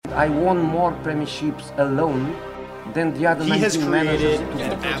I won more premierships alone than the other 19 managers.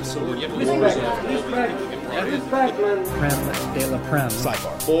 Respect, man. Prem de la Prem.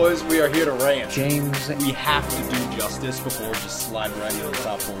 Sidebar. Boys, we are here to rant. James. We have to do justice before we just slide right into the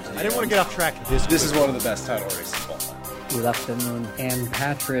top 14. I didn't want to get off track. This is one of the best title races of all time. Good afternoon. And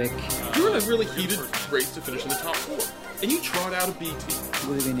Patrick. You're in a really heated race to finish in the top 4. And you trot out a B team.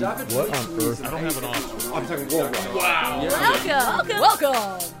 Good evening. What on earth? I don't have an offer. I'm talking worldwide. Wow.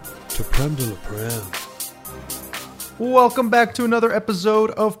 Welcome. To Prem de la Prem. Welcome back to another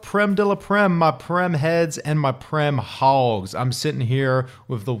episode of Prem de la Prem, my Prem heads and my Prem hogs. I'm sitting here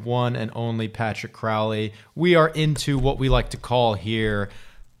with the one and only Patrick Crowley. We are into what we like to call here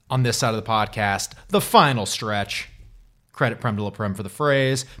on this side of the podcast, the final stretch. Credit Prem de la Prem for the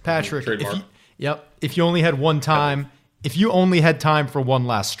phrase. Patrick, if you only had time for one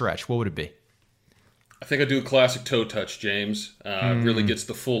last stretch, what would it be? I think I do a classic toe touch, James. Really gets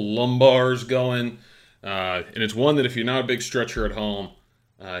the full lumbars going. And it's one that if you're not a big stretcher at home,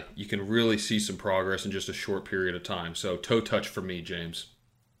 you can really see some progress in just a short period of time. So toe touch for me, James.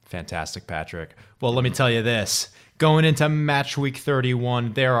 Fantastic, Patrick. Well, let me tell you this. Going into match week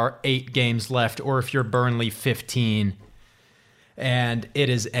 31, there are 8 games left, or if you're Burnley, 15. And it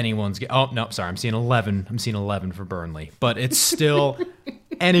is anyone's game. Oh, no, sorry. I'm seeing 11. I'm seeing 11 for Burnley. But it's still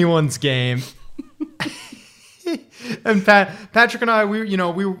anyone's game. And Patrick and I, we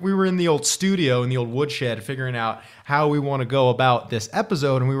were in the old studio, in the old woodshed, figuring out how we want to go about this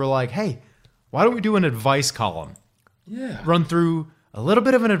episode. And we were like, hey, why don't we do an advice column? Yeah. Run through a little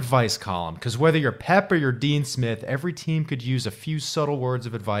bit of an advice column. Because whether you're Pep or you're Dean Smith, every team could use a few subtle words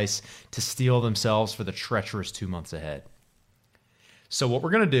of advice to steel themselves for the treacherous 2 months ahead. So what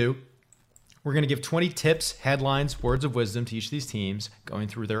we're going to do, we're going to give 20 tips, headlines, words of wisdom to each of these teams, going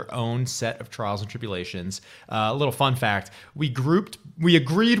through their own set of trials and tribulations. A little fun fact, we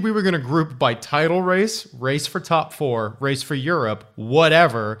agreed we were going to group by title race for top 4, race for Europe,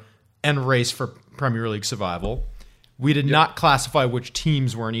 whatever, and race for Premier League survival. We did not classify which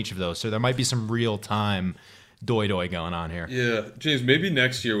teams were in each of those, so there might be some real-time doy-doy going on here. Yeah, James, maybe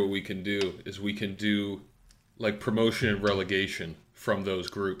next year what we can do is we can do like promotion and relegation from those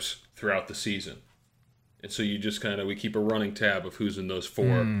groups throughout the season. And so you just we keep a running tab of who's in those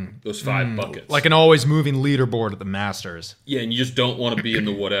 5 buckets. Like an always moving leaderboard at the Masters. Yeah, and you just don't want to be in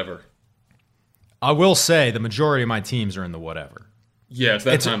the whatever. I will say the majority of my teams are in the whatever. Yeah, it's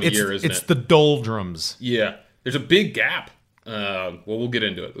that time of year, isn't it? It's the doldrums. Yeah. There's a big gap. We'll get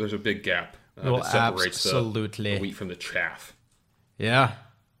into it. There's a big gap that separates the wheat from the chaff. Yeah.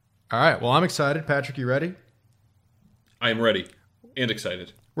 All right. Well, I'm excited. Patrick, you ready? I am ready and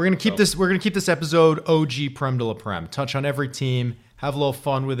excited. We're gonna keep this. We're gonna keep this episode OG Prem de la Prem. Touch on every team, have a little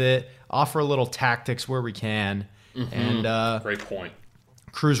fun with it, offer a little tactics where we can, and great point.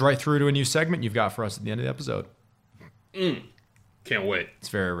 Cruise right through to a new segment you've got for us at the end of the episode. Can't wait. It's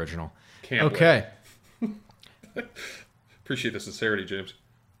very original. Can't wait. Appreciate the sincerity, James.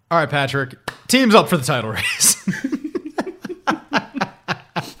 All right, Patrick. Teams up for the title race.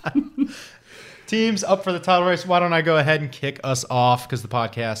 Teams up for the title race. Why don't I go ahead and kick us off because the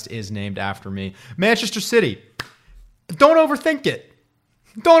podcast is named after me. Manchester City. Don't overthink it.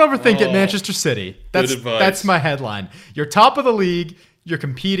 Don't overthink it, Manchester City. Good advice. That's my headline. You're top of the league. You're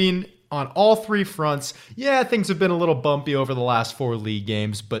competing on all 3 fronts. Yeah, things have been a little bumpy over the last 4 league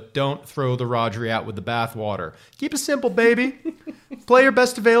games, but don't throw the Rodri out with the bathwater. Keep it simple, baby. Play your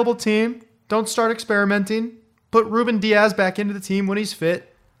best available team. Don't start experimenting. Put Ruben Diaz back into the team when he's fit.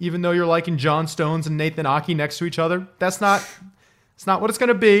 Even though you're liking John Stones and Nathan Aki next to each other, it's not what it's going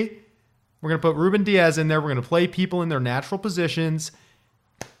to be. We're going to put Ruben Diaz in there. We're going to play people in their natural positions,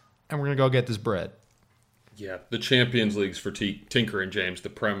 and we're going to go get this bread. Yeah, the Champions League's for Tinker and James.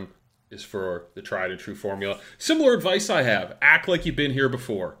 The Prem is for the tried and true formula. Similar advice I have. Act like you've been here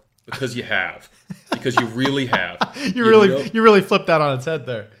before, because you have. Because you really have. You really flipped that on its head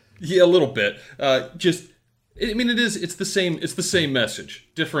there. Yeah, a little bit. It's the same message.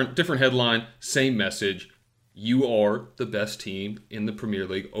 Different headline, same message. You are the best team in the Premier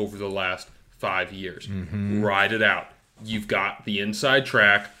League over the last 5 years. Mm-hmm. Ride it out. You've got the inside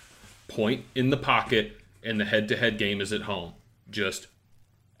track, point in the pocket, and the head-to-head game is at home. Just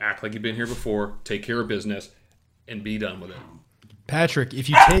act like you've been here before, take care of business, and be done with it. Patrick, if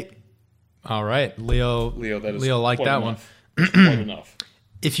you take... All right, Leo liked that one. Quite enough.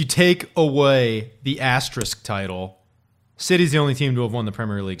 If you take away the asterisk title, City's the only team to have won the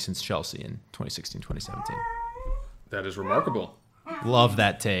Premier League since Chelsea in 2016-2017. That is remarkable. Love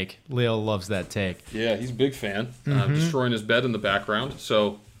that take. Leo loves that take. Yeah, he's a big fan. Destroying his bed in the background.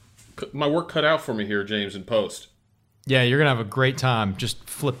 So my work cut out for me here, James, in post. Yeah, you're going to have a great time just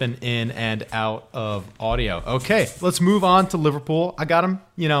flipping in and out of audio. Okay, let's move on to Liverpool. I got him,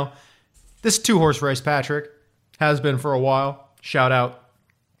 this two-horse race, Patrick, has been for a while. Shout out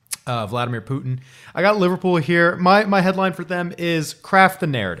Vladimir Putin. I got Liverpool here. My headline for them is craft the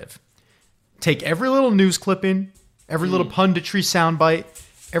narrative. Take every little news clipping, every little punditry soundbite,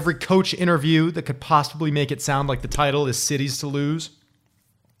 every coach interview that could possibly make it sound like the title is City's to lose.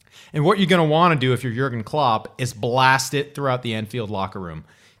 And what you're going to want to do if you're Jurgen Klopp is blast it throughout the Anfield locker room.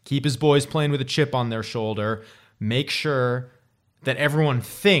 Keep his boys playing with a chip on their shoulder. Make sure that everyone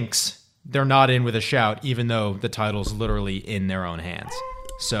thinks they're not in with a shout, even though the title's literally in their own hands.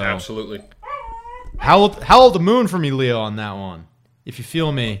 So Absolutely. Howl the moon for me, Leo, on that one. If you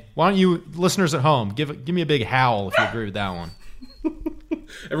feel me, why don't you, listeners at home, give me a big howl if you agree with that one.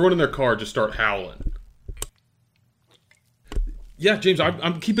 Everyone in their car just start howling. Yeah, James,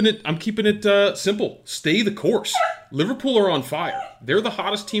 I'm keeping it simple. Stay the course. Liverpool are on fire. They're the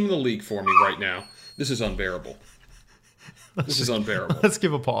hottest team in the league for me right now. This is unbearable. This is unbearable. Let's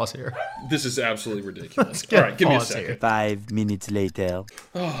give a pause here. This is absolutely ridiculous. All right, give me a second. Here. 5 minutes later.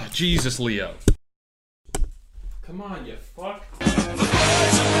 Oh, Jesus, Leo. Come on, you fuck.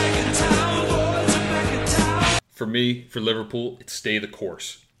 For me, for Liverpool, it's stay the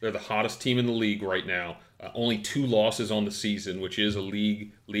course. They're the hottest team in the league right now. Only 2 losses on the season, which is a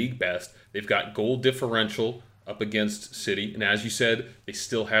league best. They've got goal differential up against City. And as you said, they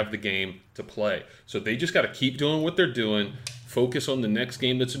still have the game to play. So they just got to keep doing what they're doing, focus on the next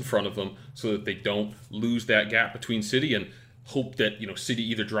game that's in front of them so that they don't lose that gap between City and hope that City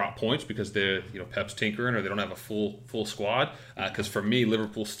either drop points because they're Pep's tinkering or they don't have a full squad. Because for me,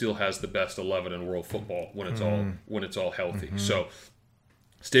 Liverpool still has the best 11 in world football when it's all healthy. Mm-hmm. So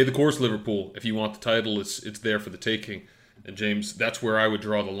stay the course, Liverpool. If you want the title, it's there for the taking. And James, that's where I would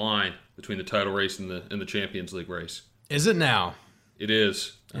draw the line between the title race and the Champions League race. Is it now? It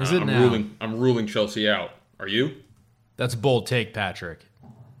is. Is it now? I'm ruling Chelsea out. Are you? That's a bold take, Patrick.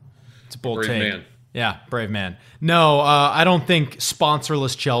 It's a bold brave take. Man. Yeah, brave man. No, I don't think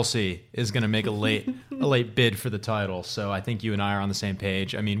sponsorless Chelsea is going to make a late bid for the title. So I think you and I are on the same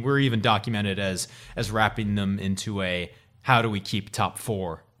page. I mean, we're even documented as wrapping them into a how do we keep top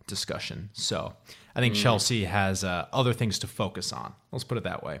 4 discussion. So I think Chelsea has other things to focus on. Let's put it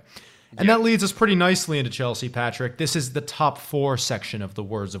that way. And that leads us pretty nicely into Chelsea, Patrick. This is the top 4 section of the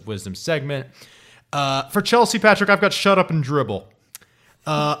Words of Wisdom segment. For Chelsea, Patrick, I've got shut up and dribble.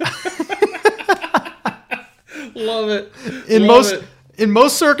 Love it. In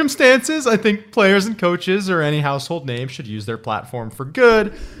most circumstances, I think players and coaches or any household name should use their platform for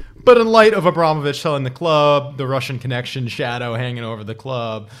good. But in light of Abramovich selling the club, the Russian connection shadow hanging over the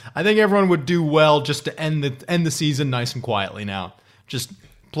club, I think everyone would do well just to end the season nice and quietly now. Just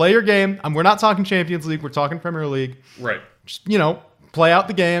play your game. We're not talking Champions League. We're talking Premier League. Right. Just, play out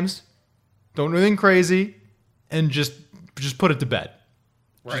the games. Don't do anything crazy. And just put it to bed.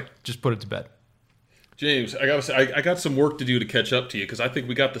 Right. Just put it to bed. James, I gotta say, I got some work to do to catch up to you because I think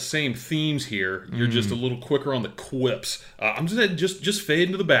we got the same themes here. You're just a little quicker on the quips. I'm just fade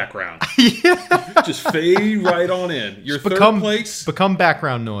into the background. Yeah. Just fade right on in. Your third place. Become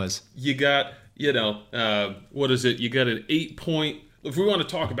background noise. You got, what is it? You got an 8-point. If we want to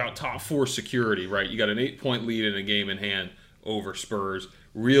talk about top 4 security, right? You got an 8-point lead in a game in hand over Spurs.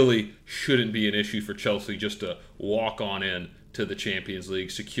 Really shouldn't be an issue for Chelsea just to walk on in to the Champions League,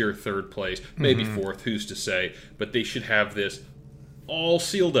 secure 3rd place, maybe 4th, who's to say, but they should have this all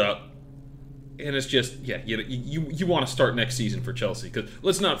sealed up, and it's just, you want to start next season for Chelsea, because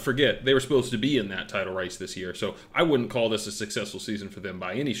let's not forget, they were supposed to be in that title race this year, so I wouldn't call this a successful season for them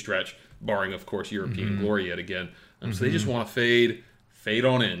by any stretch, barring, of course, European glory yet again. So they just want to fade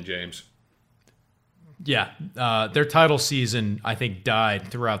on in, James. Yeah, their title season, I think, died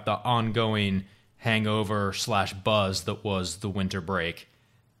throughout the ongoing hangover / buzz that was the winter break,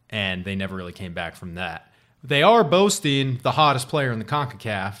 and they never really came back from that. They are boasting the hottest player in the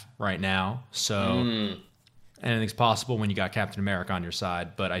CONCACAF right now, so anything's possible when you got Captain America on your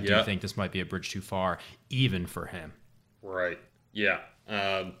side, but I do think this might be a bridge too far, even for him. Right. Yeah.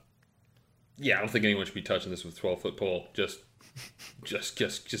 I don't think anyone should be touching this with a 12-foot pole. Just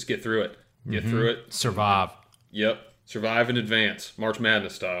get through it. Get through it. Survive. Yep. Survive and advance. March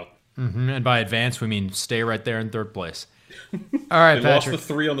Madness style. And by advance, we mean stay right there in 3rd place. All right, they Patrick. lost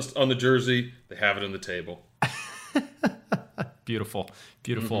the 3 on the jersey. They have it on the table. Beautiful.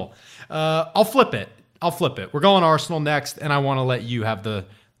 I'll flip it. We're going Arsenal next, and I want to let you have the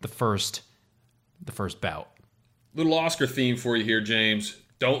first bout. Little Oscar theme for you here, James.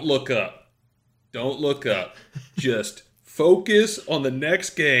 Don't look up. Just focus on the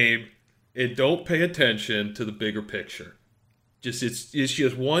next game and don't pay attention to the bigger picture. It's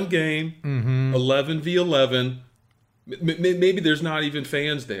just one game, 11v11. Maybe there's not even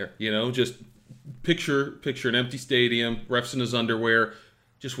fans there. Just picture an empty stadium, refs in his underwear.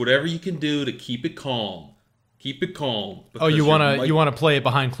 Just whatever you can do to keep it calm. Keep it calm. Oh, you wanna play it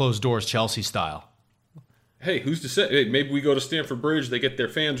behind closed doors, Chelsea style. Hey, who's to say? Hey, maybe we go to Stamford Bridge, they get their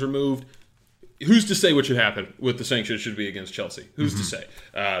fans removed. Who's to say what should happen with the sanctions should be against Chelsea? Who's to say?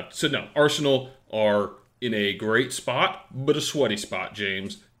 So no, Arsenal are in a great spot, but a sweaty spot,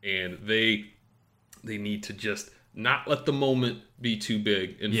 James, and they need to just not let the moment be too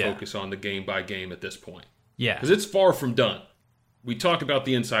big and focus on the game by game at this point. Yeah, because it's far from done. We talk about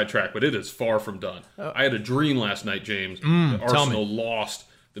the inside track, but it is far from done. I had a dream last night, James. That Arsenal lost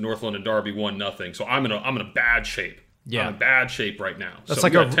the North London Derby 1-0. So I'm in a bad shape. Yeah, I'm in bad shape right now. That's so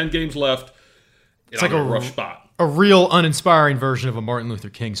like we got 10 games left. It's like a rough spot. A real uninspiring version of a Martin Luther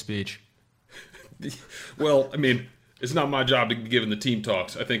King speech. Well, I mean, it's not my job to be giving the team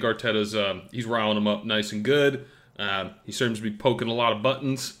talks. I think Arteta's he's riling them up nice and good. He seems to be poking a lot of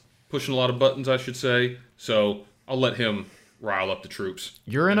buttons, pushing a lot of buttons, I should say. So I'll let him rile up the troops.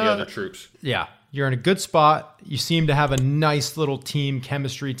 Other troops. Yeah, you're in a good spot. You seem to have a nice little team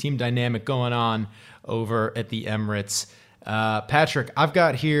chemistry, team dynamic going on over at the Emirates. Patrick, I've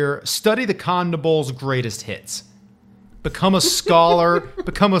got here, study the CONMEBOL's greatest hits. Become a scholar.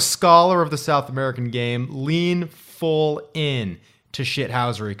 Become a scholar of the South American game. Lean full in to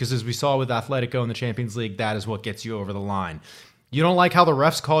shithousery, because as we saw with Atletico in the Champions League, that is what gets you over the line. You don't like how the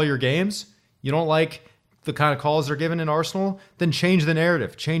refs call your games? You don't like the kind of calls they're given in Arsenal? Then change the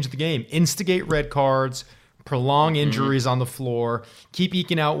narrative. Change the game. Instigate red cards. Prolong injuries on the floor. Keep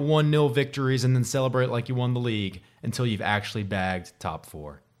eking out 1-0 victories and then celebrate like you won the league until you've actually bagged top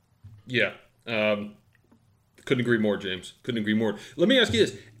 4. Yeah. Couldn't agree more, James. Couldn't agree more. Let me ask you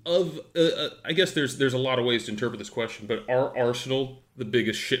this. I guess there's a lot of ways to interpret this question, but are Arsenal the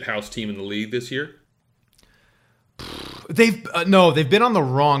biggest shithouse team in the league this year? They've been on the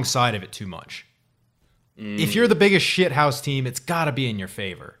wrong side of it too much. If you're the biggest shithouse team, it's got to be in your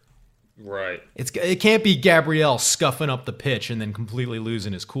favor. Right. It can't be Gabriel scuffing up the pitch and then completely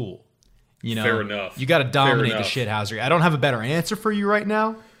losing his cool. Fair enough. You got to dominate the shithousery. I don't have a better answer for you right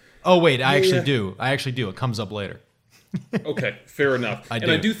now. Oh wait, I actually do. It comes up later. Okay, fair enough. I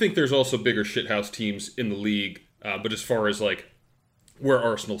do think there's also bigger shithouse teams in the league. But as far as like where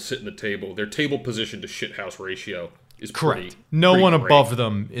Arsenal sit in the table, their table position to shithouse ratio is correct. No one above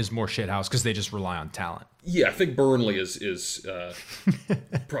them is more shithouse because they just rely on talent. Yeah, I think Burnley is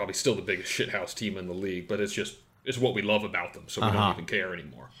probably still the biggest shithouse team in the league, but it's what we love about them, so we don't even care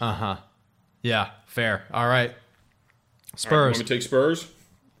anymore. Yeah, fair. All right. Spurs. All right, want me to take Spurs?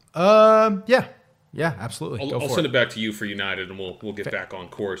 Yeah, absolutely. I'll send it back to you for United, and we'll get back on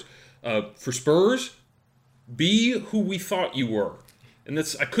course. For Spurs, be who we thought you were. And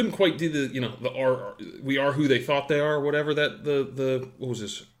that's, I couldn't quite do we are who they thought they are, whatever that what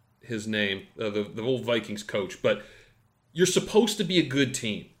was his name, the old Vikings coach. But you're supposed to be a good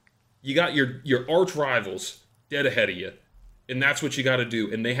team. You got your arch rivals dead ahead of you, and that's what you got to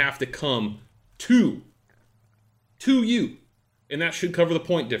do. And they have to come to you, and that should cover the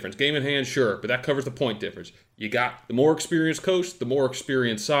point difference. Game in hand, sure, but that covers the point difference. You got the more experienced coach, the more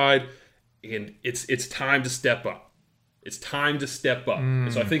experienced side, and it's time to step up. It's time to step up.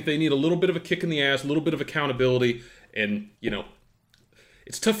 And so I think they need a little bit of a kick in the ass, a little bit of accountability. And,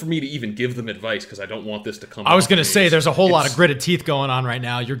 it's tough for me to even give them advice because I don't want this to come. I was going to say, there's a whole lot of gritted teeth going on right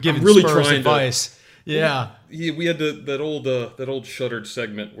now. You're giving really Spurs advice. Yeah. We had that old shuttered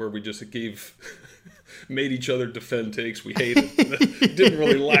segment where we just made each other defend takes we hated. It didn't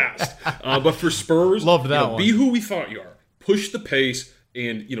really last. But for Spurs, loved that one. Be who we thought you are. Push the pace.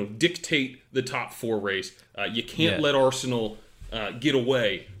 And, dictate the top 4 race. You can't let Arsenal get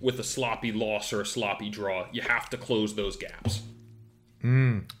away with a sloppy loss or a sloppy draw. You have to close those gaps.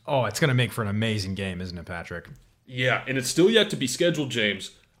 Oh, it's going to make for an amazing game, isn't it, Patrick? Yeah, and it's still yet to be scheduled,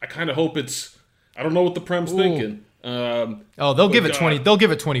 James. I kind of hope I don't know what the Prem's thinking. They'll give it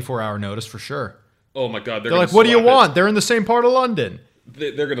 24-hour notice for sure. Oh, my God. They're like, what do you want? They're in the same part of London.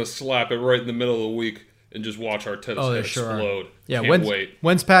 They're going to slap it right in the middle of the week. And just watch Arteta's head explode. Yeah, wait.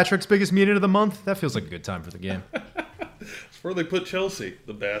 When's Patrick's biggest meeting of the month? That feels like a good time for the game. It's where they put Chelsea,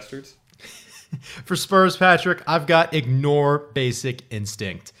 the bastards. For Spurs, Patrick, I've got ignore basic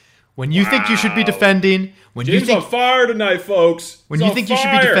instinct. When you think you should be defending, James on fire tonight, folks. When you think you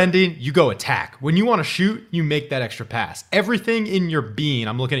should be defending, you go attack. When you want to shoot, you make that extra pass. Everything in your being,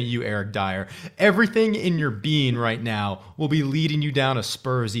 I'm looking at you, Eric Dyer, everything in your being right now will be leading you down a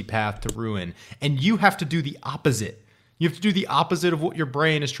Spursy path to ruin. And you have to do the opposite. You have to do the opposite of what your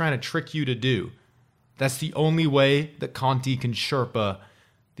brain is trying to trick you to do. That's the only way that Conti can Sherpa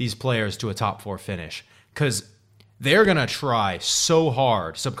these players to a top 4 finish. Because they're going to try so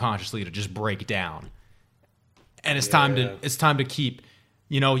hard subconsciously to just break down. And it's time to keep,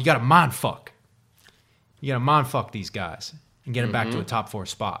 you got to mind fuck. You got to mind fuck these guys and get them back to a top 4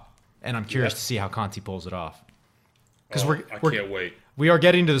 spot. And I'm curious to see how Conti pulls it off. Because I can't wait. We are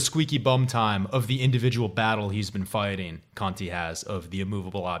getting to the squeaky bum time of the individual battle he's been fighting, Conti has, of the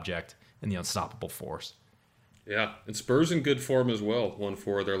immovable object and the unstoppable force. Yeah, and Spurs in good form as well. Won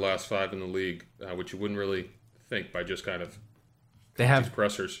 4 of their last 5 in the league, which you wouldn't really think by just kind of these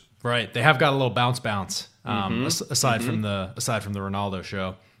pressers. Right, they have got a little bounce, aside from the Ronaldo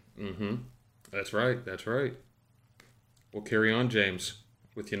show. Mm-hmm. That's right. We'll carry on, James,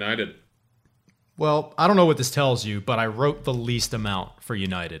 with United. Well, I don't know what this tells you, but I wrote the least amount for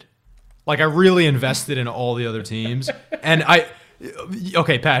United. Like, I really invested in all the other teams. And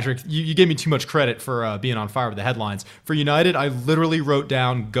okay, Patrick, you gave me too much credit for being on fire with the headlines. For United, I literally wrote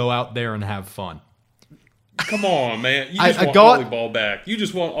down, go out there and have fun. Come on, man. You just want Ollie Ball back. You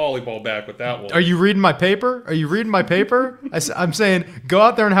just want Ollie Ball back with that one. Are you reading my paper? I'm saying, go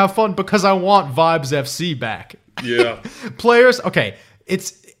out there and have fun because I want Vibes FC back. Yeah. Players, okay,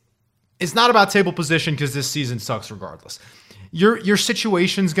 it's not about table position because this season sucks regardless. Your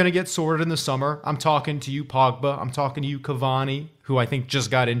situation's going to get sorted in the summer. I'm talking to you, Pogba. I'm talking to you, Cavani, who I think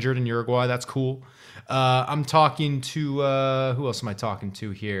just got injured in Uruguay. That's cool. I'm talking to, who else am I talking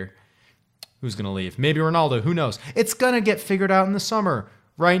to here? Who's going to leave? Maybe Ronaldo. Who knows? It's going to get figured out in the summer.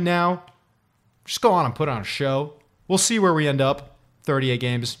 Right now, just go on and put on a show. We'll see where we end up. 38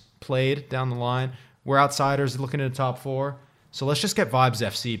 games played down the line. We're outsiders looking at the top 4. So let's just get Vibes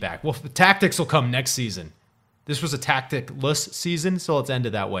FC back. Well, the tactics will come next season. This was a tactic-less season, so let's end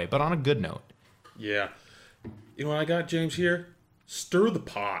it that way. But on a good note. Yeah. You know what I got, James, here? Stir the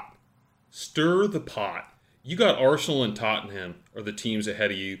pot. Stir the pot. You got Arsenal and Tottenham are the teams ahead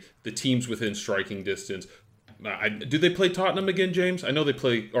of you, the teams within striking distance. Do they play Tottenham again, James? I know they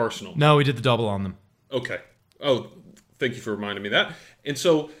play Arsenal. No, we did the double on them. Okay. Oh, thank you for reminding me of that. And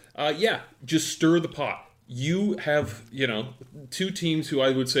so, just stir the pot. You have, 2 teams who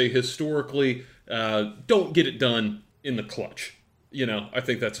I would say historically don't get it done in the clutch. I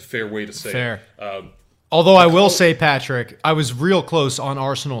think that's a fair way to say fair. it. Although I will say, Patrick, I was real close on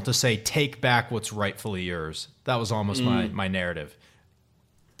Arsenal to say, take back what's rightfully yours. That was almost my narrative.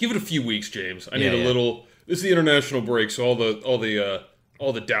 Give it a few weeks, James. I need a little. This is the international break, so all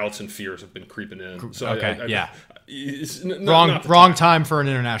the doubts and fears have been creeping in. So okay, it's wrong time for an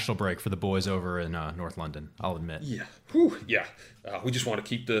international break for the boys over in North London. I'll admit. Yeah, whew, yeah. We just want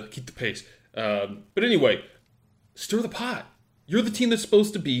to keep the pace. But anyway, stir the pot. You're the team that's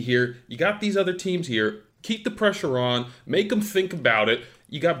supposed to be here. You got these other teams here. Keep the pressure on. Make them think about it.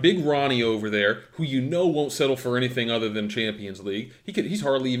 You got Big Ronnie over there, who won't settle for anything other than Champions League. He's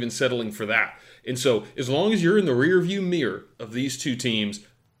hardly even settling for that. And so, as long as you're in the rearview mirror of these 2 teams,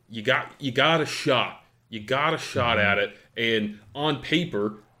 you got a shot. You got a shot at it. And on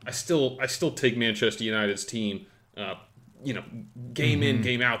paper, I still take Manchester United's team. Game in,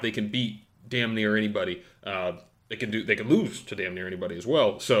 game out, they can beat damn near anybody. They can lose to damn near anybody as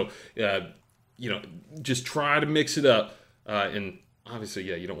well. So, just try to mix it up. And obviously,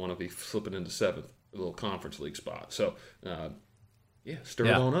 you don't want to be slipping into 7th, a little conference league spot. So, stir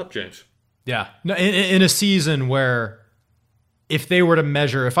it on up, James. Yeah. No, in a season where if I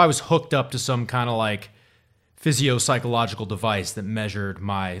was hooked up to some kind of like physio-psychological device that measured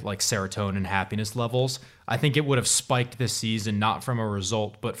my like serotonin happiness levels, I think it would have spiked this season, not from a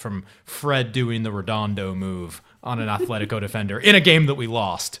result, but from Fred doing the Redondo move on an Atletico defender in a game that we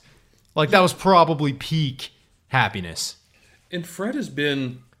lost. Like, that was probably peak happiness. And Fred has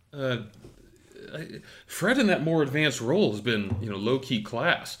been... Fred in that more advanced role has been, low-key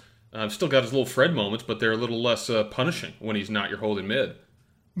class. Still got his little Fred moments, but they're a little less punishing when he's not your holding mid.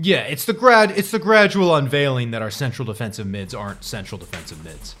 Yeah, it's the gradual unveiling that our central defensive mids aren't central defensive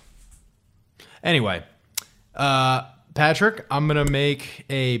mids. Anyway, Patrick, I'm going to make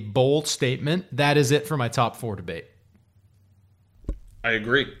a bold statement. That is it for my top 4 debate. I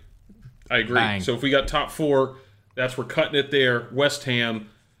agree. Bang. So if we got top 4, we're cutting it there. West Ham,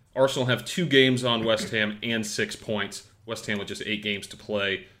 Arsenal have 2 games on West Ham and 6 points. West Ham with just 8 games to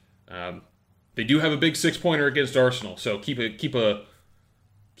play. They do have a big 6-pointer against Arsenal, so keep a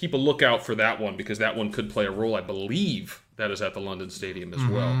lookout for that one, because that one could play a role. I believe that is at the London Stadium as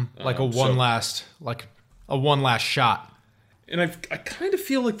well. Like a one last shot. And I kind of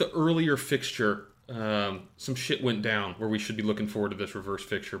feel like the earlier fixture, some shit went down where we should be looking forward to this reverse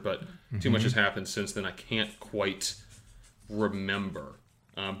fixture, but too much has happened since then. I can't quite remember.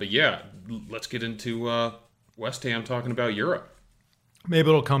 But yeah, let's get into West Ham talking about Europe. Maybe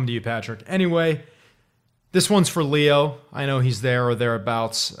it'll come to you, Patrick. Anyway, this one's for Leo. I know he's there or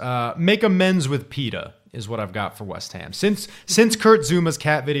thereabouts. Make amends with PETA is what I've got for West Ham. Since Kurt Zuma's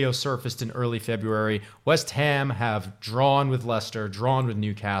cat video surfaced in early February, West Ham have drawn with Leicester, drawn with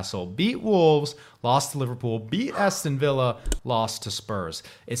Newcastle, beat Wolves, lost to Liverpool, beat Aston Villa, lost to Spurs.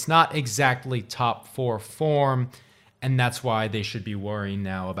 It's not exactly top 4 form, and that's why they should be worrying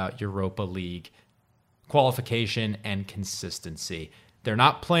now about Europa League qualification and consistency. They're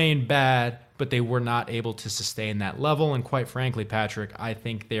not playing bad, but they were not able to sustain that level. And quite frankly, Patrick, I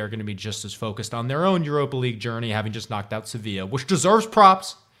think they are going to be just as focused on their own Europa League journey, having just knocked out Sevilla, which deserves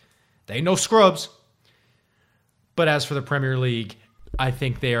props. They ain't no scrubs. But as for the Premier League, I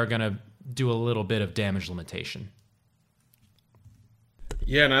think they are going to do a little bit of damage limitation.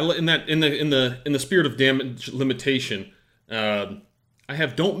 Yeah, and in the spirit of damage limitation, I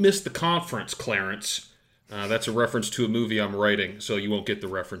have "Don't Miss the Conference," Clarence. That's a reference to a movie I'm writing, so you won't get the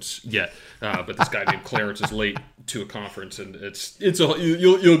reference yet. But this guy named Clarence is late to a conference, and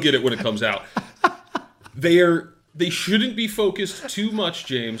you'll get it when it comes out. They shouldn't be focused too much,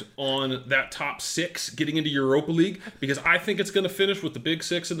 James, on that top 6 getting into Europa League, because I think it's going to finish with the big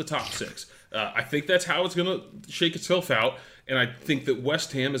 6 in the top 6. I think that's how it's going to shake itself out, and I think that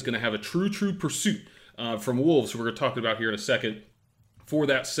West Ham is going to have a true pursuit from Wolves, who we're going to talk about here in a second, for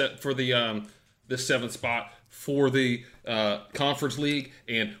that set for the 7th spot for the Conference League.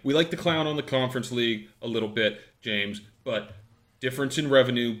 And we like to clown on the Conference League a little bit, James, but difference in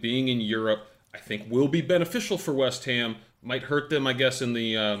revenue being in Europe, I think will be beneficial for West Ham. Might hurt them, I guess, in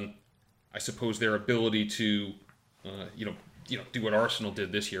the I suppose their ability to do what Arsenal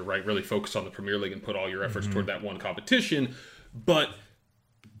did this year, right? Really focus on the Premier League and put all your efforts toward that one competition. But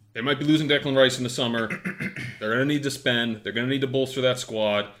they might be losing Declan Rice in the summer. They're going to need to spend. They're going to need to bolster that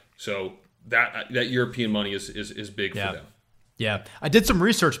squad. So that European money is big for them. Yeah. I did some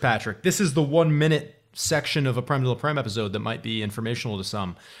research, Patrick. This is the 1 minute section of a Prem de la Prem episode that might be informational to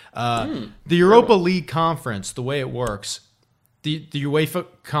some. The Europa League Conference, the way it works, the UEFA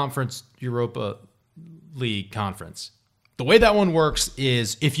Conference Europa League Conference, the way that one works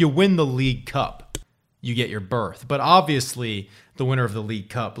is if you win the League Cup, you get your berth. But obviously, the winner of the League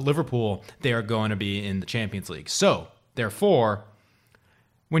Cup, Liverpool, they are going to be in the Champions League. So, therefore,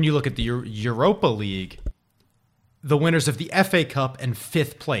 when you look at the Europa League, the winners of the FA Cup and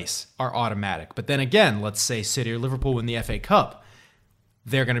 5th place are automatic. But then again, let's say City or Liverpool win the FA Cup,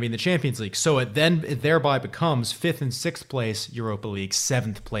 they're going to be in the Champions League. So it thereby becomes 5th and 6th place Europa League,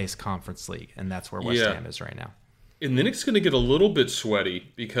 7th place Conference League. And that's where West Ham is right now. And then it's going to get a little bit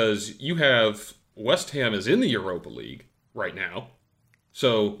sweaty because you have West Ham is in the Europa League right now.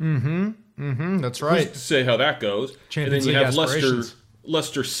 So that's right. Who's to say how that goes? Champions and then you League have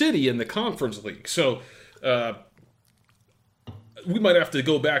Leicester City in the Conference League. So we might have to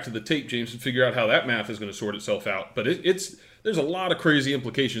go back to the tape, James, and figure out how that math is going to sort itself out. But there's a lot of crazy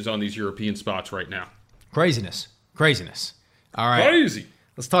implications on these European spots right now. Craziness. All right. Crazy.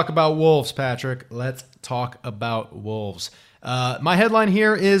 Let's talk about Wolves, Patrick. Let's talk about Wolves. My headline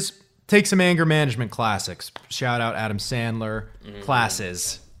here is take some anger management classics. Shout out Adam Sandler.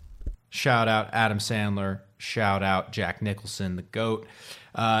 Classes. Shout out Adam Sandler. Shout out Jack Nicholson, the GOAT.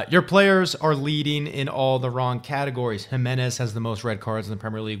 Your players are leading in all the wrong categories. Jimenez has the most red cards in the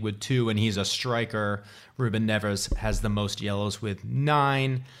Premier League with 2, and he's a striker. Ruben Neves has the most yellows with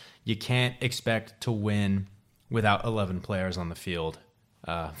 9. You can't expect to win without 11 players on the field.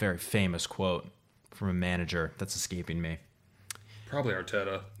 Very famous quote from a manager that's escaping me. Probably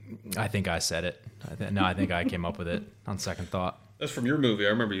Arteta. I think I said it. I think I came up with it on second thought. That's from your movie. I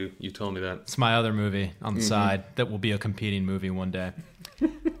remember you telling me that. It's my other movie on the side that will be a competing movie one day.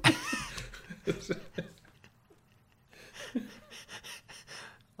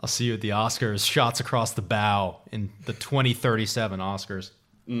 I'll see you at the Oscars. Shots across the bow in the 2037 Oscars.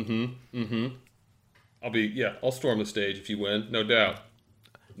 I'll storm the stage if you win. No doubt.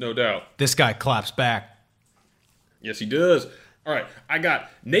 This guy claps back. Yes, he does. All right, I got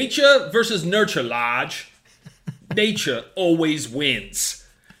nature versus nurture, Lodge. Nature always wins.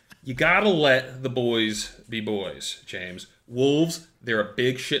 You gotta let the boys be boys, James. Wolves, they're a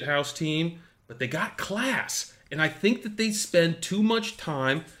big shithouse team, but they got class. And I think that they spend too much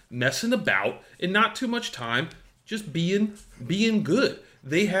time messing about and not too much time just being good.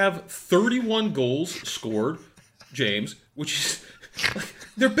 They have 31 goals scored, James, which is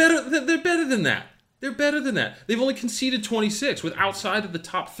they're better than that. They're better than that. They've only conceded 26, with outside of the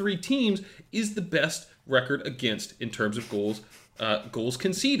top 3 teams is the best record against in terms of goals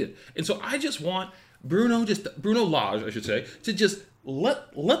conceded. And so I just want Bruno Lage, I should say, to just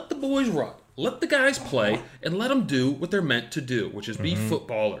let the boys run. Let the guys play and let them do what they're meant to do, which is be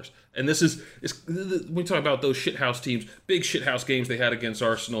footballers. And this is we talk about those shithouse teams, big shithouse games they had against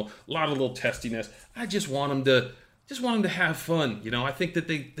Arsenal, a lot of little testiness. I just want them to have fun. You know, I think that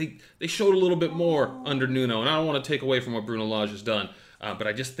they showed a little bit more under Nuno, and I don't want to take away from what Bruno Lage has done. But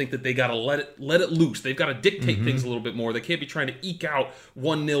I just think that they got to let it loose. They've got to dictate things a little bit more. They can't be trying to eke out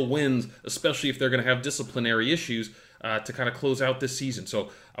 1-0 wins, especially if they're going to have disciplinary issues to kind of close out this season. So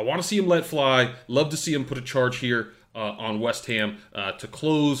I want to see him let fly. Love to see him put a charge here on West Ham to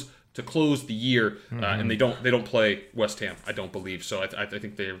close the year. And they don't play West Ham, I don't believe. So I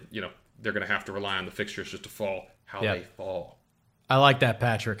think they're going to have to rely on the fixtures just to fall how they fall. I like that,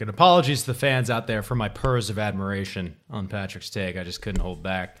 Patrick. And apologies to the fans out there for my purrs of admiration on Patrick's take. I just couldn't hold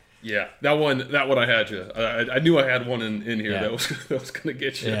back. Yeah, that one I had you. I knew I had one in here that was going to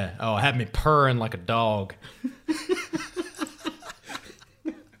get you. Yeah. Oh, it had me purring like a dog.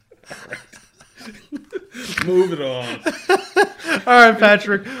 Moving on. All right,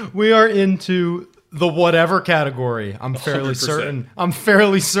 Patrick. We are into the whatever category. I'm fairly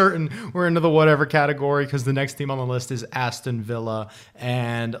 100%. certain we're into the whatever category because the next team on the list is Aston Villa.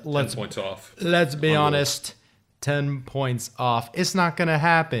 And 10 points off. Let's be honest. 10 points off. It's not going to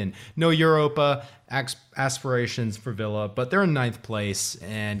happen. No Europa aspirations for Villa, but they're in 9th place.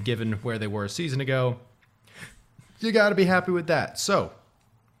 And given where they were a season ago, you got to be happy with that. So,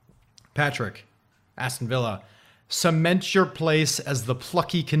 Patrick, Aston Villa, cement your place as the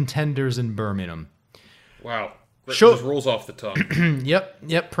plucky contenders in Birmingham. Wow. That just rolls off the tongue.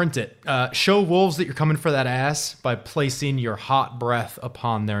 Yep, print it. Show Wolves that you're coming for that ass by placing your hot breath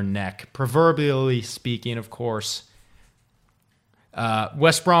upon their neck. Proverbially speaking, of course.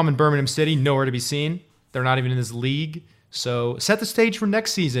 West Brom and Birmingham City, nowhere to be seen. They're not even in this league. So set the stage for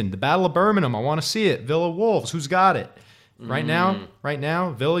next season. The Battle of Birmingham, I want to see it. Villa Wolves, who's got it? Right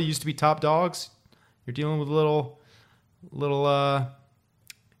now, Villa used to be top dogs. You're dealing with a little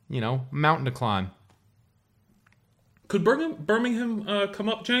mountain to climb. Could Birmingham come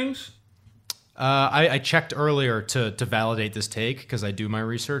up, James? I checked earlier to validate this take because I do my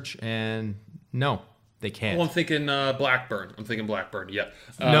research, and no, they can't. Well, I'm thinking Blackburn. Yeah.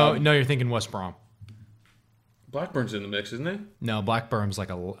 No, you're thinking West Brom. Blackburn's in the mix, isn't it? No, Blackburn's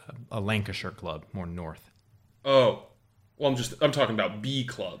like a Lancashire club, more north. Oh, well, I'm talking about B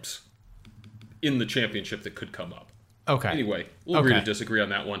clubs in the championship that could come up. Okay. Anyway, we'll agree to disagree on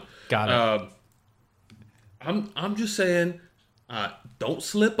that one. Got it. I'm just saying, don't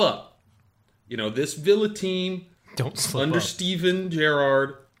slip up. You know, this Villa team under Steven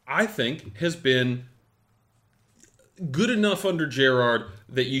Gerrard, I think, has been good enough under Gerrard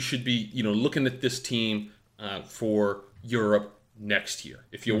that you should be, looking at this team for Europe next year.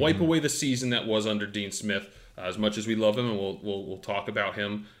 If you wipe away the season that was under Dean Smith, as much as we love him, and we'll talk about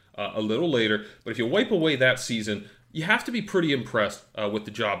him a little later, but if you wipe away that season, you have to be pretty impressed with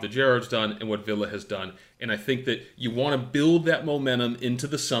the job that Gerrard's done and what Villa has done. And I think that you want to build that momentum into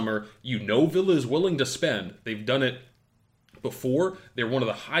the summer. Villa is willing to spend. They've done it before. They're one of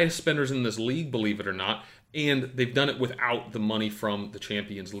the highest spenders in this league, believe it or not. And they've done it without the money from the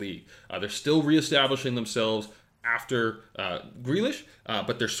Champions League. They're still reestablishing themselves after Grealish,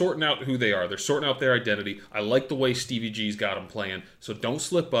 but they're sorting out who they are. They're sorting out their identity. I like the way Stevie G's got them playing. So don't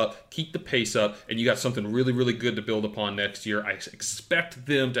slip up. Keep the pace up. And you got something really, really good to build upon next year. I expect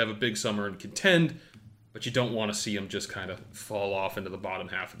them to have a big summer and contend, but you don't want to see them just kind of fall off into the bottom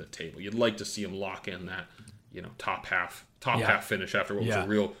half of the table. You'd like to see them lock in that, top half finish after what was a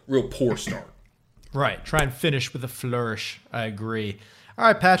real poor start. Right. Try and finish with a flourish. I agree. All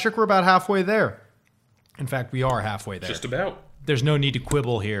right, Patrick, we're about halfway there. In fact, we are halfway there. Just about. There's no need to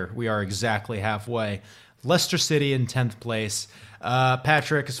quibble here. We are exactly halfway. Leicester City in 10th place.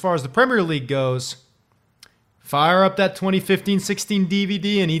 Patrick, as far as the Premier League goes, fire up that 2015-16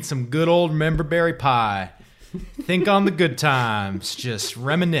 DVD and eat some good old memberberry pie. Think on the good times. Just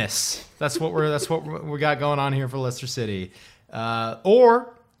reminisce. That's what we got going on here for Leicester City.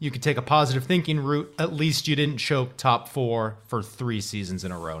 Or you could take a positive thinking route. At least you didn't choke top 4 for 3 seasons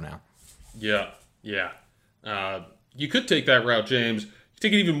in a row now. Yeah. You could take that route, James. You could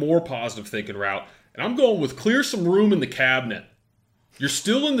take an even more positive thinking route. And I'm going with clear some room in the cabinet. You're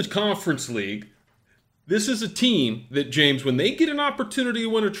still in the Conference League. This is a team that, James, when they get an opportunity to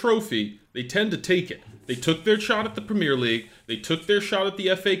win a trophy, they tend to take it. They took their shot at the Premier League. They took their shot at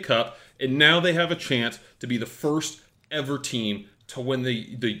the FA Cup. And now they have a chance to be the first ever team to win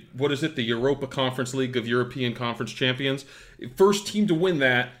the Europa Conference League of European Conference Champions. First team to win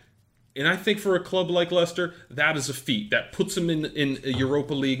that And I think for a club like Leicester, that is a feat. That puts them in a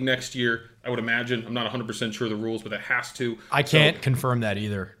Europa League next year, I would imagine. I'm not 100% sure of the rules, but it has to. I can't confirm that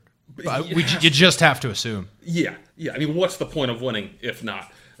either. You just have to assume. Yeah. I mean, what's the point of winning if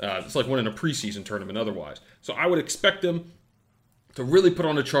not? It's like winning a preseason tournament otherwise. So I would expect them to really put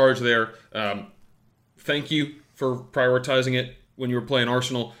on a charge there. Thank you for prioritizing it when you were playing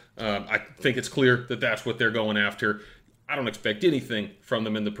Arsenal. I think it's clear that that's what they're going after. I don't expect anything from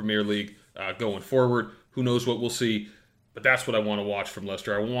them in the Premier League going forward. Who knows what we'll see? But that's what I want to watch from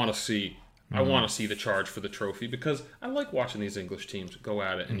Leicester. I want to see the charge for the trophy because I like watching these English teams go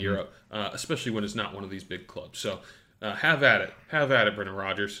at it in Europe, especially when it's not one of these big clubs. So have at it, Brendan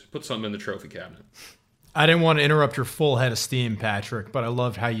Rodgers. Put something in the trophy cabinet. I didn't want to interrupt your full head of steam, Patrick, but I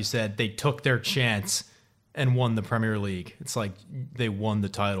loved how you said they took their chance and won the Premier League. It's like they won the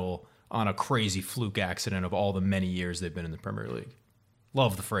title on a crazy fluke accident of all the many years they've been in the Premier League.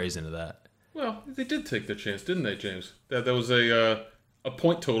 Love the phrase into that. Well, they did take their chance, didn't they, James? That was a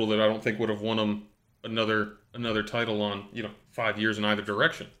point total that I don't think would have won them another title on 5 years in either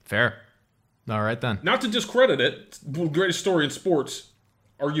direction. Fair. All right then. Not to discredit it, it's the greatest story in sports,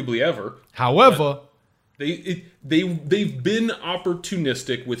 arguably ever. However, they've been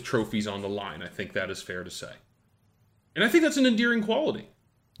opportunistic with trophies on the line. I think that is fair to say, and I think that's an endearing quality.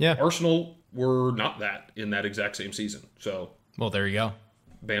 Yeah. Arsenal were not that in that exact same season. So, well, there you go.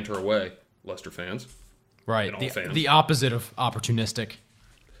 Banter away, Leicester fans. Right. And all fans. The opposite of opportunistic.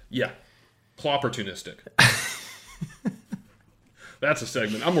 Yeah. Clopportunistic. That's a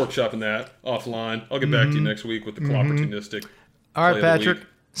segment. I'm workshopping that offline. I'll get back to you next week with the clopportunistic. All right, Patrick.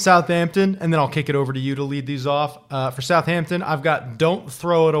 Southampton, and then I'll kick it over to you to lead these off. For Southampton, I've got Don't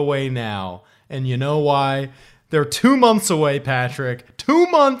Throw It Away Now. And you know why? They're 2 months away, Patrick. 2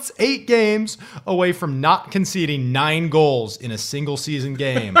 months, 8 games away from not conceding 9 goals in a single season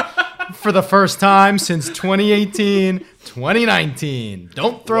game for the first time since 2018, 2019.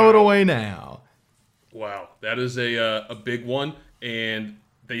 Don't throw it away now. Wow, that is a big one. And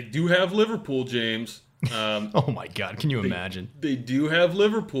they do have Liverpool, James. Oh my God, can you imagine? They do have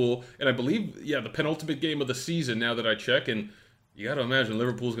Liverpool, and I believe, the penultimate game of the season now that I check, and you got to imagine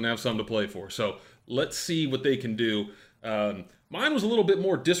Liverpool's going to have something to play for. So let's see what they can do. Mine was a little bit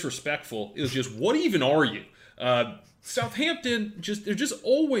more disrespectful. It was just, what even are you? Southampton, they're just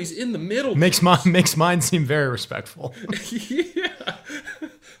always in the middle. Makes mine seem very respectful. Yeah.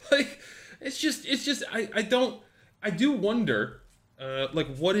 Like, it's just, I do wonder,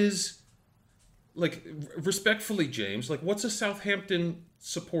 what is, respectfully, James, what's a Southampton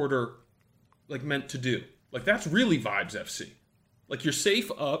supporter, meant to do? That's really Vibes FC. You're safe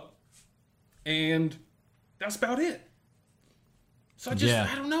up, and that's about it. So I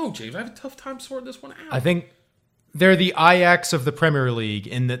don't know, James. I have a tough time sorting this one out. I think they're the Ajax of the Premier League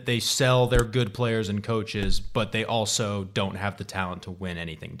in that they sell their good players and coaches, but they also don't have the talent to win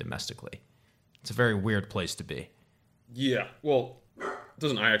anything domestically. It's a very weird place to be. Yeah. Well,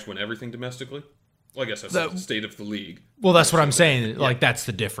 doesn't Ajax win everything domestically? Well, I guess that's the state of the league. Well, that's what I'm saying. That's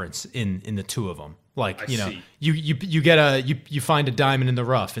the difference in the two of them. You find a diamond in the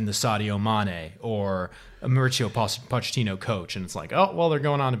rough in the Sadio Mane or a Mauricio Pochettino coach, and it's like, oh, well, they're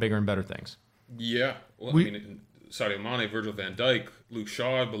going on to bigger and better things. Yeah. Well, Sadio Mane, Virgil van Dijk, Luke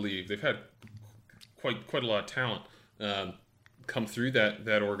Shaw, I believe, they've had quite a lot of talent come through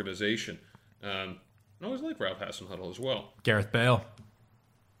that organization. I always like Ralph Hasenhüttl as well. Gareth Bale.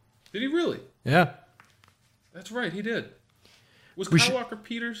 Did he really? Yeah. That's right, he did. Was Kyle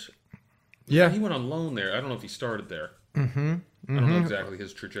Walker-Peters? Yeah. He went on loan there. I don't know if he started there. Mm-hmm. I don't know exactly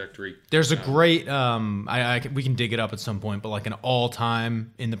his trajectory. There's a great, we can dig it up at some point, but an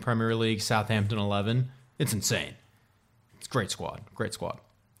all-time in the Premier League Southampton 11. It's insane. It's a great squad. Great squad.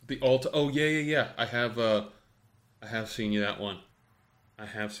 Oh, yeah. I have seen that one. I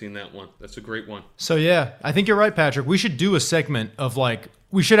have seen that one. That's a great one. So, yeah, I think you're right, Patrick. We should do a segment of,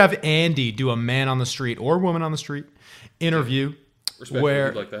 we should have Andy do a man on the street or woman on the street interview.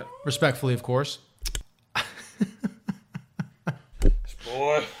 Respectfully, like that. Respectfully, of course.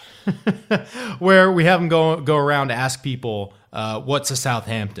 Boy. Where we have them go around to ask people what's a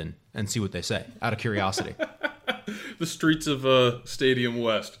Southampton and see what they say out of curiosity. The streets of Stadium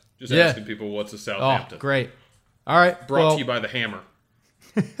West. Just asking people what's a Southampton. Oh, great. All right. Brought to you by the Hammer.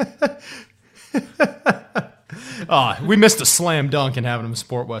 We missed a slam dunk in having them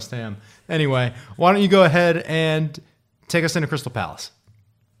support West Ham. Anyway, why don't you go ahead and take us into Crystal Palace?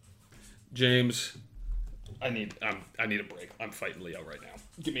 James, I need a break. I'm fighting Leo right now.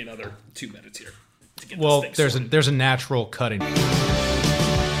 Give me another 2 minutes here to get this thing sorted. There's a natural cutting. Here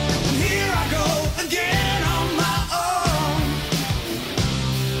I go again on my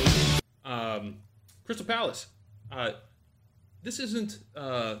own. Crystal Palace. This isn't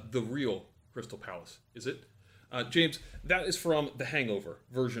the real Crystal Palace, is it? James, that is from The Hangover,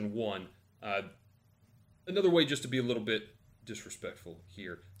 version 1. Another way just to be a little bit disrespectful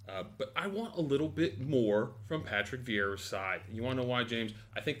here. But I want a little bit more from Patrick Vieira's side. You want to know why, James?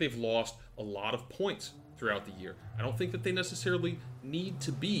 I think they've lost a lot of points throughout the year. I don't think that they necessarily need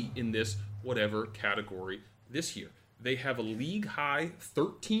to be in this whatever category this year. They have a league-high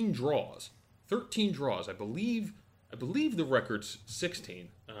 13 draws. 13 draws. I believe the record's 16.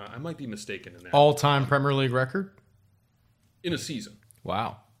 I might be mistaken in that. All-time Premier League record? In a season.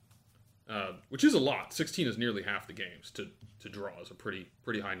 Wow. Which is a lot. 16 is nearly half the games to draw is a pretty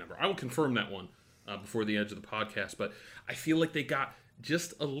high number. I will confirm that one before the edge of the podcast, but I feel like they got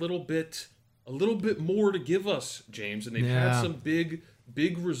just a little bit more to give us, James, and they've had some big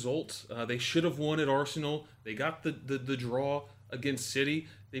results. They should have won at Arsenal. They got the draw against City.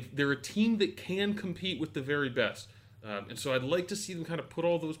 They're a team that can compete with the very best, and so I'd like to see them kind of put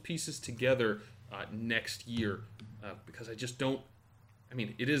all those pieces together next year because I just don't. I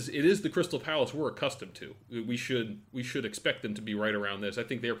mean, it is the Crystal Palace we're accustomed to. We should expect them to be right around this. I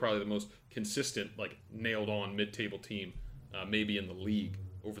think they're probably the most consistent, like nailed on mid-table team, maybe in the league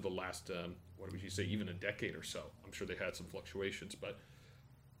over the last what would you say, even a decade or so. I'm sure they had some fluctuations, but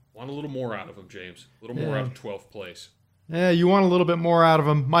want a little more out of them, James. A little more out of 12th place. Yeah, you want a little bit more out of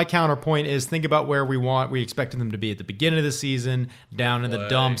them. My counterpoint is think about where we expected them to be at the beginning of the season, down in the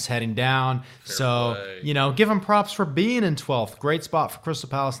dumps, heading down. Give them props for being in 12th. Great spot for Crystal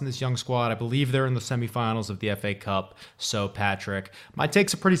Palace in this young squad. I believe they're in the semifinals of the FA Cup. So, Patrick, my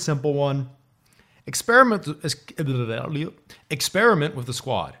take's a pretty simple one. Experiment with the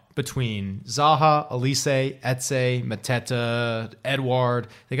squad between Zaha, Elise, Etse, Mateta, Edouard.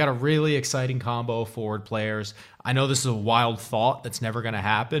 They got a really exciting combo of forward players. I know this is a wild thought that's never going to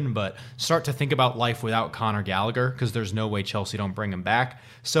happen, but start to think about life without Conor Gallagher because there's no way Chelsea don't bring him back.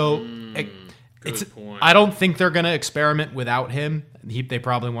 So Good point. I don't think they're going to experiment without him. They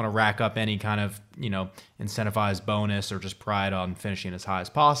probably want to rack up any kind of incentivized bonus or just pride on finishing as high as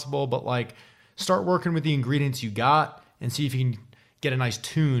possible. But start working with the ingredients you got and see if you can get a nice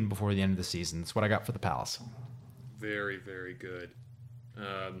tune before the end of the season. That's what I got for the Palace. Very, very good.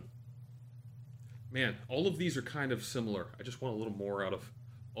 Man, all of these are kind of similar. I just want a little more out of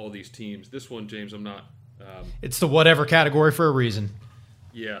all these teams. This one, James, I'm not... it's the whatever category for a reason.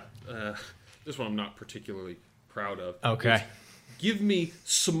 Yeah. This one I'm not particularly proud of. Okay. Give me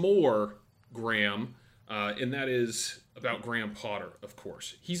some more, Graham, and that is about Graham Potter, of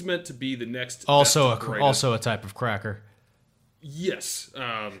course. He's meant to be the next... Also a type of cracker. Yes.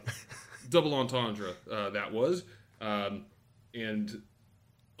 Double entendre, that was. And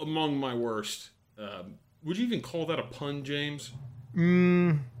among my worst... would you even call that a pun, James?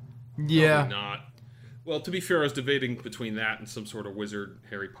 Yeah. Probably not. Well, to be fair, I was debating between that and some sort of wizard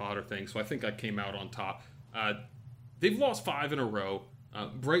Harry Potter thing, so I think I came out on top. They've lost 5 in a row.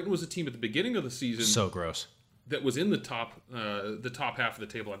 Brighton was a team at the beginning of the season. So gross. That was in the top half of the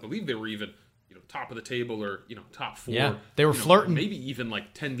table. I believe they were even top of the table or top 4. Yeah, they were flirting. Maybe even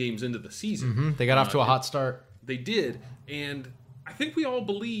 10 games into the season. Mm-hmm. They got off to a hot start. They did, and I think we all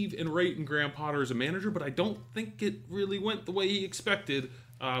believe in Rate and Graham Potter as a manager, but I don't think it really went the way he expected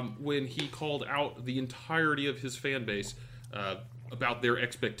when he called out the entirety of his fan base about their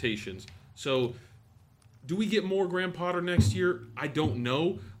expectations. So, do we get more Graham Potter next year? I don't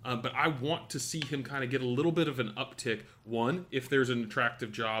know, but I want to see him kind of get a little bit of an uptick. One, if there's an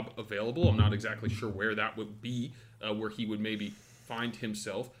attractive job available. I'm not exactly sure where that would be, where he would maybe find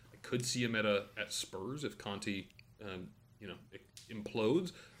himself. I could see him at Spurs if Conte,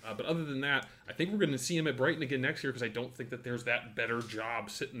 implodes. But other than that, I think we're going to see him at Brighton again next year because I don't think that there's that better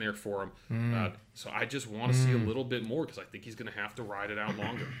job sitting there for him. So I just want to see a little bit more because I think he's going to have to ride it out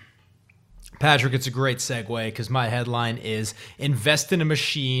longer. Patrick, it's a great segue because my headline is invest in a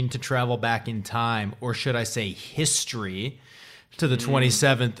machine to travel back in time, or should I say history, to the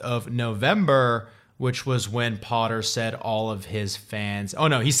 27th of November, which was when Potter said all of his fans... Oh,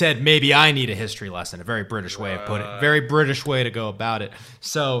 no, he said, maybe I need a history lesson. A very British way of putting it. Very British way to go about it.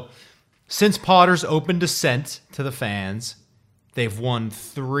 So, since Potter's open descent to the fans, they've won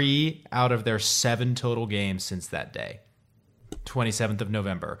 3 out of their 7 total games since that day. 27th of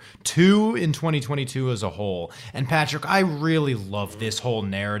November. 2 in 2022 as a whole. And Patrick, I really love this whole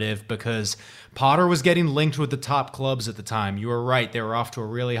narrative because Potter was getting linked with the top clubs at the time. You were right. They were off to a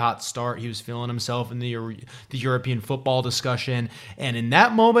really hot start. He was feeling himself in the European football discussion. And in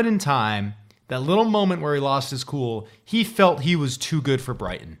that moment in time, that little moment where he lost his cool, he felt he was too good for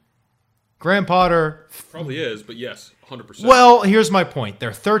Brighton. Graham Potter... Probably is, but yes, 100%. Well, here's my point.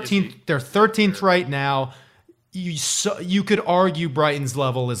 They're 13th. They're 13th right now. You could argue Brighton's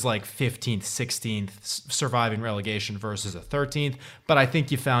level is like 15th, 16th, surviving relegation versus a 13th. But I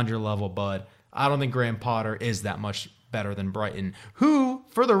think you found your level, bud. I don't think Graham Potter is that much better than Brighton, who,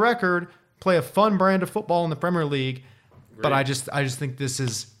 for the record, play a fun brand of football in the Premier League. Great. But I just think this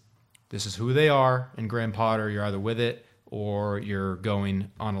is who they are. And Graham Potter, you're either with it or you're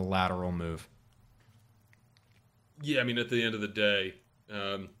going on a lateral move. Yeah, I mean, at the end of the day,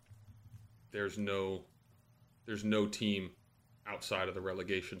 there's no team outside of the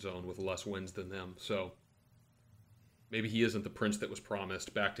relegation zone with less wins than them. So maybe he isn't the prince that was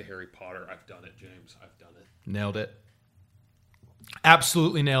promised. Back to Harry Potter. I've done it, James. I've done it. Nailed it.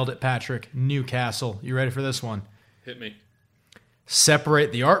 Absolutely nailed it, Patrick. Newcastle. You ready for this one? Hit me.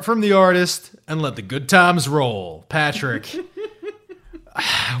 Separate the art from the artist and let the good times roll. Patrick,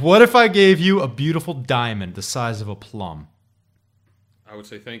 what if I gave you a beautiful diamond the size of a plum? I would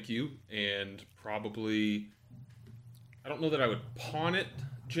say thank you, and probably, I don't know that I would pawn it,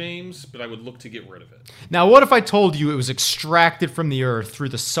 James, but I would look to get rid of it. Now, what if I told you it was extracted from the earth through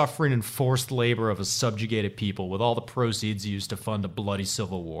the suffering and forced labor of a subjugated people, with all the proceeds used to fund a bloody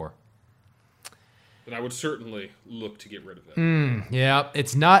civil war? Then I would certainly look to get rid of it. Yeah,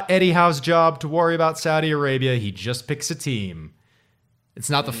 it's not Eddie Howe's job to worry about Saudi Arabia. He just picks a team. It's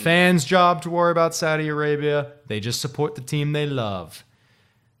not the fans' job to worry about Saudi Arabia. They just support the team they love.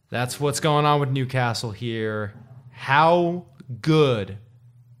 That's what's going on with Newcastle here. How good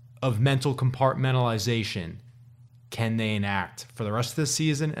of mental compartmentalization can they enact for the rest of the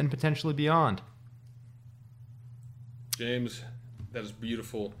season and potentially beyond? James, that is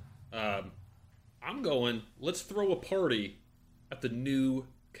beautiful. I'm going, let's throw a party at the new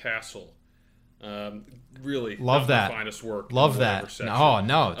castle. Really, love that. My finest work. Love that.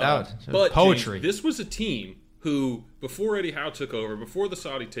 No, that was poetry. James, this was a team who, before Eddie Howe took over, before the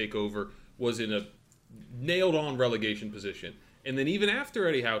Saudi takeover, was in a nailed-on relegation position. And then even after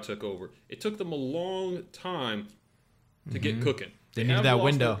Eddie Howe took over, it took them a long time to get cooking. They needed that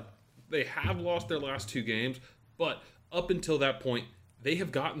window. They have lost their last 2 games, but up until that point, they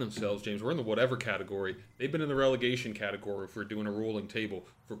have gotten themselves, James, we're in the whatever category. They've been in the relegation category for doing a rolling table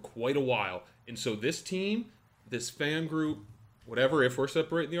for quite a while. And so this team, this fan group, whatever, if we're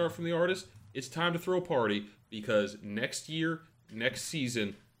separating the art from the artist, it's time to throw a party because next year, next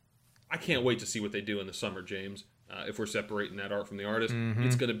season, I can't wait to see what they do in the summer, James. If we're separating that art from the artist,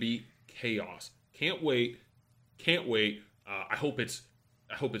 it's going to be chaos. Can't wait. I hope it's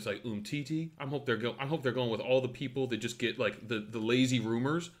like Umtiti. I hope they're going with all the people that just get like the lazy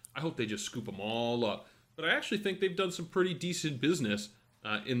rumors. I hope they just scoop them all up. But I actually think they've done some pretty decent business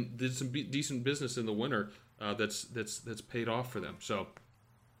decent business in the winter that's paid off for them. So,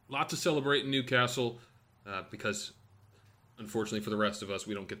 lot to celebrate in Newcastle because, unfortunately for the rest of us,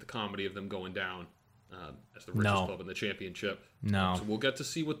 we don't get the comedy of them going down as the richest club in the championship. No. So we'll get to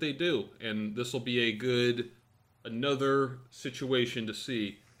see what they do, and this will be another situation to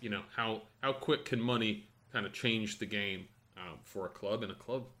see, how quick can money kind of change the game for a club, and a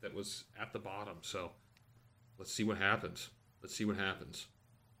club that was at the bottom. So let's see what happens.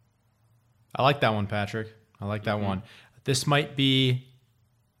 I like that one, Patrick. I like that one. This might be,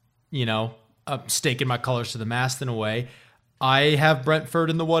 staking my colors to the mast in a way. I have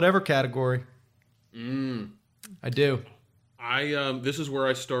Brentford in the whatever category. I do. This is where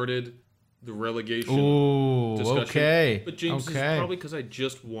I started the relegation discussion. Okay. But James, this is probably because I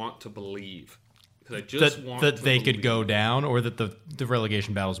just want to believe. Because I just want that to they believe. could go down, or that the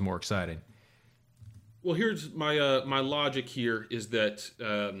relegation battle is more exciting. Well, here's my logic here is that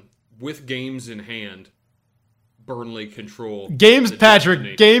with games in hand, Burnley control games. Patrick,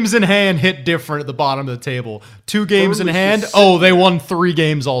 destiny. Games in hand hit different at the bottom of the table. 2 games Burnley's in hand. They won 3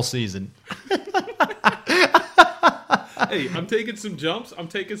 games all season. Hey, I'm taking some jumps. I'm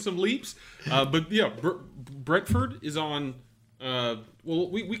taking some leaps. But yeah, Brentford is on.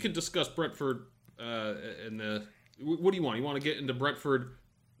 We could discuss Brentford and the. What do you want? You want to get into Brentford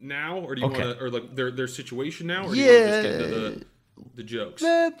now, or do you want to, or like their situation now, or do you want to just get into the jokes?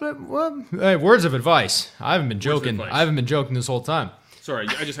 Hey, words of advice. I haven't been joking. I haven't been joking this whole time. Sorry,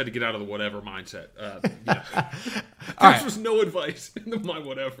 I just had to get out of the whatever mindset. There was no advice in my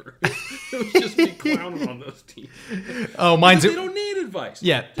whatever. It was just me clowning on those teams. Oh, they don't need advice.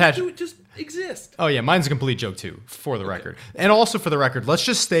 Yeah, Patrick. Just exist. Oh, yeah, mine's a complete joke, too, for the record. And also for the record, let's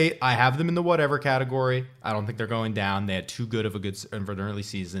just state I have them in the whatever category. I don't think they're going down. They had too good of an early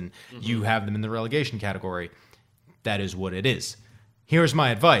season. You have them in the relegation category. That is what it is. Here's my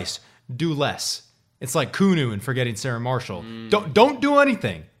advice. Do less. It's like Kunu and forgetting Sarah Marshall. Don't do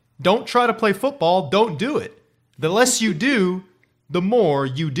anything. Don't try to play football. Don't do it. The less you do, the more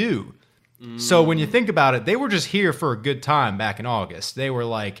you do. So when you think about it, they were just here for a good time back in August. They were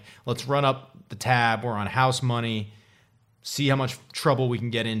like, let's run up the tab. We're on house money. See how much trouble we can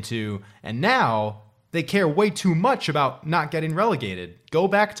get into. And now they care way too much about not getting relegated. Go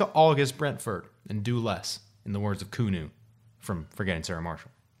back to August Brentford and do less, in the words of Kunu from Forgetting Sarah Marshall.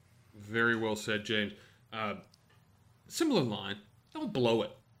 Very well said, James. Similar line. Don't blow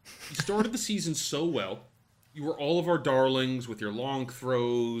it. You started the season so well. You were all of our darlings with your long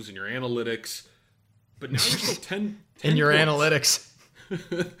throws and your analytics. But now you're still 10 In your points.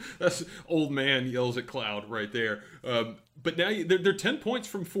 analytics. That's old man yells at cloud right there. But now they're 10 points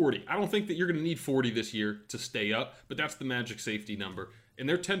from 40. I don't think that you're going to need 40 this year to stay up, but that's the magic safety number. And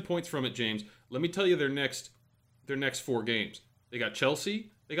they're 10 points from it, James. Let me tell you their next 4 games. They got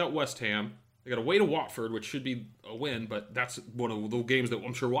Chelsea, they got West Ham, they got away to Watford, which should be a win, but that's one of the games that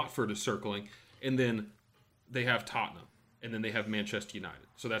I'm sure Watford is circling. And then they have Tottenham, and then they have Manchester United.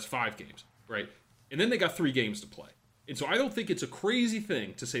 So that's 5 games, right? And then they got 3 games to play. And so I don't think it's a crazy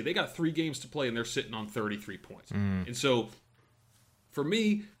thing to say they got 3 games to play and they're sitting on 33 points. And so for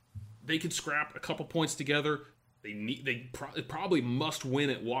me, they could scrap a couple points together. They probably must win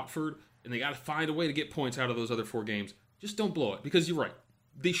at Watford, and they got to find a way to get points out of those other 4 games. Just don't blow it, because you're right.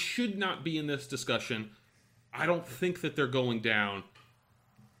 They should not be in this discussion. I don't think that they're going down.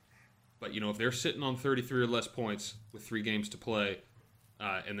 But, if they're sitting on 33 or less points with 3 games to play,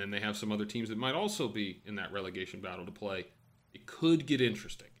 and then they have some other teams that might also be in that relegation battle to play, it could get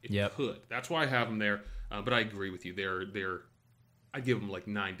interesting. It could. That's why I have them there. But I agree with you. I'd give them like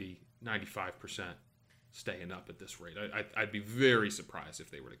 90, 95% staying up at this rate. I'd be very surprised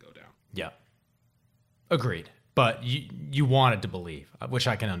if they were to go down. Yeah. Agreed. But you wanted to believe, which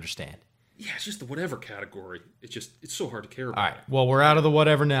I can understand. Yeah, it's just the whatever category. It's so hard to care about. All right. Well, we're out of the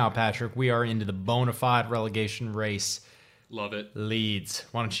whatever now, Patrick. We are into the bona fide relegation race. Love it. Leeds.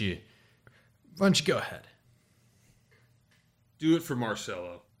 Why don't you go ahead? Do it for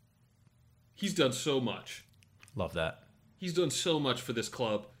Marcelo. He's done so much. Love that. He's done so much for this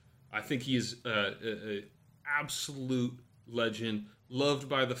club. I think he is an absolute legend, loved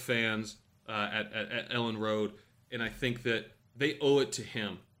by the fans at Ellen Road, and I think that they owe it to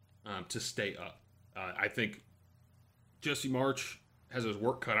him to stay up. I think Jesse March has his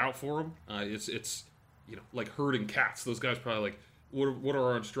work cut out for him. It's like herding cats. Those guys probably like, what are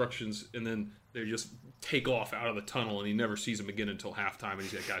our instructions? And then they just take off out of the tunnel, and he never sees them again until halftime. And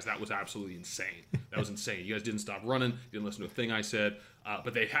he's like, guys, that was absolutely insane. That was insane. You guys didn't stop running. You didn't listen to a thing I said.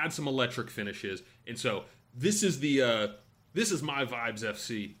 But they had some electric finishes. And so this is my Vibes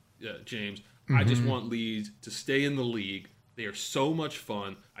FC, James. Mm-hmm. I just want Leeds to stay in the league. They are so much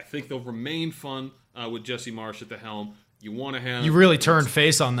fun. I think they'll remain fun with Jesse Marsh at the helm. You want to have... You really turned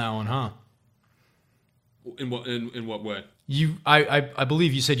face on that one, huh? In what way? I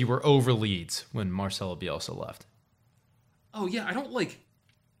believe you said you were over Leeds when Marcelo Bielsa left. Oh yeah, I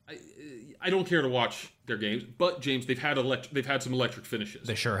don't care to watch their games, but James, they've had some electric finishes.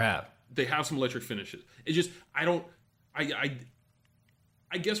 They sure have. They have some electric finishes. It's just I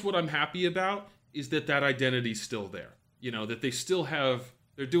guess what I'm happy about is that identity's still there. That they still have.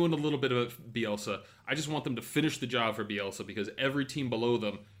 They're doing a little bit of Bielsa. I just want them to finish the job for Bielsa, because every team below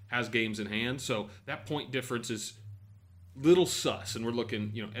them has games in hand. So that point difference is little sus, and we're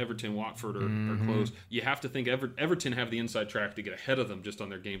looking, Everton, Watford are close. You have to think Everton have the inside track to get ahead of them just on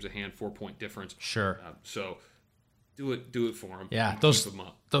their games at hand, 4-point difference. Sure. So do it for them. Yeah,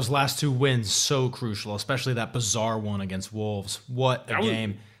 those last 2 wins so crucial, especially that bizarre one against Wolves. What a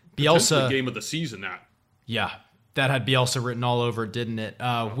game! Bielsa, game of the season. That had Bielsa written all over it, didn't it?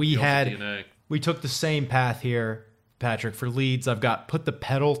 We took the same path here, Patrick. For Leeds, I've got put the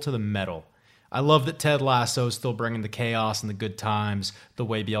pedal to the metal. I love that Ted Lasso is still bringing the chaos and the good times the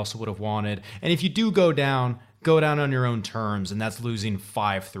way Bielsa would have wanted. And if you do go down on your own terms, and that's losing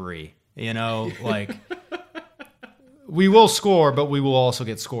 5-3. We will score, but we will also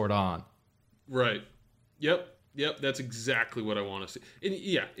get scored on. Right. Yep. That's exactly what I want to see. And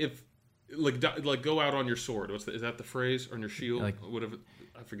yeah, if like go out on your sword. Is that the phrase? On your shield? Whatever.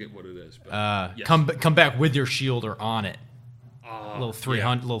 I forget what it is. But yes. Come back with your shield or on it. Little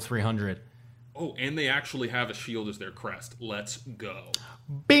 300. Oh, and they actually have a shield as their crest. Let's go.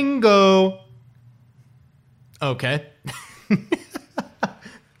 Bingo. Okay.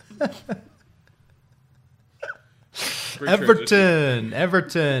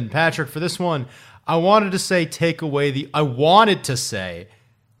 Everton. Patrick, for this one, I wanted to say take away the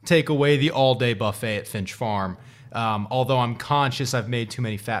all-day buffet at Finch Farm. Although I'm conscious I've made too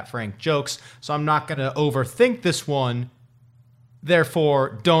many Fat Frank jokes, so I'm not going to overthink this one.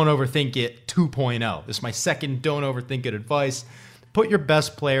 Therefore, don't overthink it 2.0. This is my second don't overthink it advice. Put your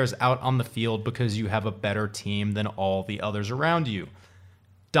best players out on the field because you have a better team than all the others around you.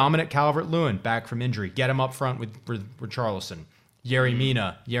 Dominic Calvert-Lewin, back from injury. Get him up front with Richarlison. Yerry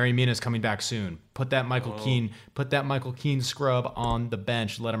Mina. Yerry Mina's coming back soon. Put that Michael Keane scrub on the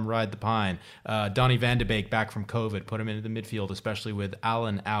bench. Let him ride the pine. Donny van de Beek back from COVID. Put him into the midfield, especially with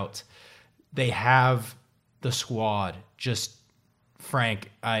Allen out. They have the squad. Just, Frank,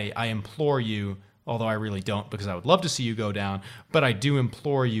 I implore you, although I really don't because I would love to see you go down, but I do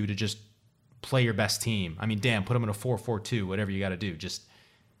implore you to just play your best team. I mean, damn, put them in a 4-4-2, whatever you got to do. Just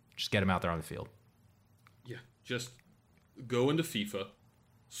get them out there on the field. Yeah, just go into FIFA,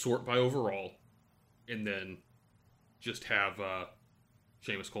 sort by overall, and then just have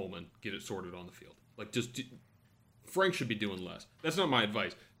Seamus Coleman get it sorted on the field. Like, Frank should be doing less. That's not my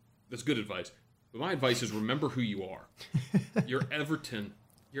advice. That's good advice. But my advice is remember who you are. You're Everton.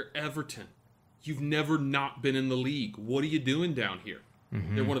 You've never not been in the league. What are you doing down here?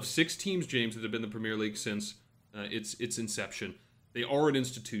 Mm-hmm. They're one of 6 teams, James, that have been in the Premier League since its inception. They are an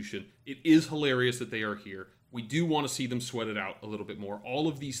institution. It is hilarious that they are here. We do want to see them sweat it out a little bit more. All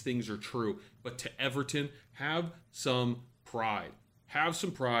of these things are true. But to Everton, have some pride. Have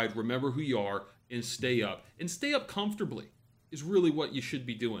some pride. Remember who you are and stay up. And stay up comfortably is really what you should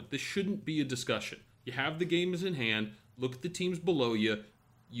be doing. This shouldn't be a discussion. You have the games in hand. Look at the teams below you.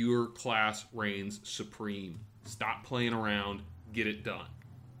 Your class reigns supreme. Stop playing around. Get it done.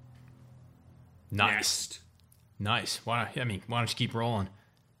 Nice. Why don't you keep rolling?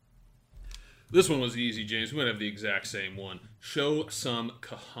 This one was easy, James. We might have the exact same one. Show some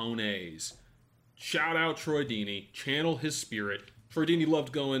cojones. Shout out Troy Deeney. Channel his spirit. Troy Deeney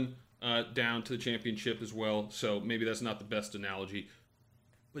loved going down to the championship as well, so maybe that's not the best analogy.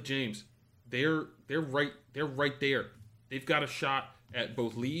 But James, they're right there. They've got a shot at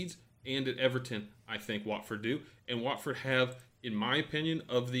both Leeds and at Everton, I think Watford do. And Watford have, in my opinion,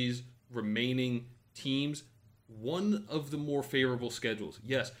 of these remaining teams, one of the more favorable schedules.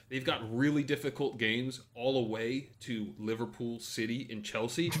 Yes, they've got really difficult games all away to Liverpool, City, and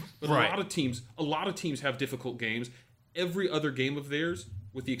Chelsea. But right. a lot of teams have difficult games. Every other game of theirs,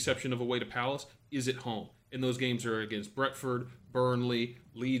 with the exception of away to Palace, is at home. And those games are against Brentford, Burnley,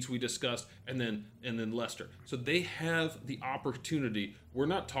 Leeds we discussed, and then Leicester. So they have the opportunity. We're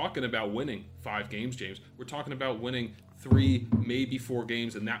not talking about winning 5 games, James. We're talking about winning 3, maybe 4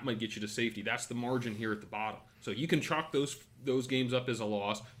 games, and that might get you to safety. That's the margin here at the bottom. So you can chalk those games up as a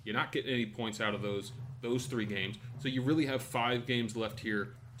loss. You're not getting any points out of those 3 games. So you really have 5 games left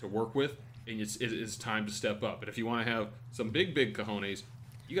here to work with, and it's time to step up. But if you want to have some big cojones,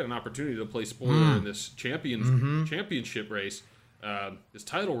 you got an opportunity to play spoiler in this championship race, this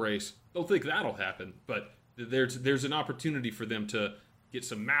title race. Don't think that'll happen, but there's an opportunity for them to get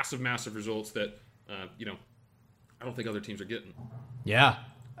some massive results that I don't think other teams are getting. Yeah.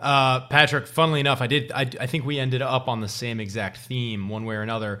 Patrick, funnily enough, I think we ended up on the same exact theme one way or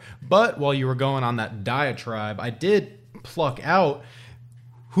another. But while you were going on that diatribe, I did pluck out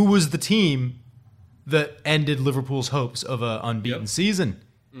who was the team that ended Liverpool's hopes of an unbeaten season.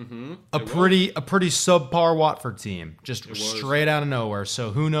 Mm-hmm. A pretty subpar Watford team, just straight out of nowhere.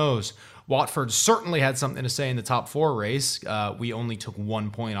 So who knows? Watford certainly had something to say in the top 4 race. We only took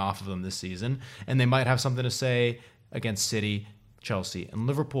 1 point off of them this season, and they might have something to say against City, Chelsea, and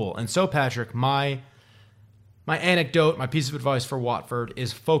Liverpool. And so, Patrick, my anecdote, my piece of advice for Watford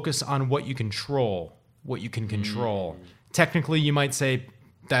is focus on what you control. What you can control. Technically, you might say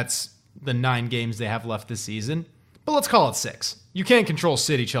that's the 9 games they have left this season, but let's call it 6. You can't control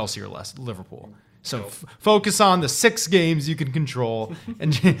City, Chelsea, or Liverpool. So focus on the 6 games you can control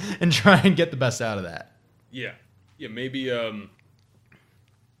and try and get the best out of that. Yeah. Maybe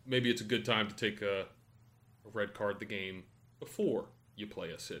it's a good time to take a red card the game before you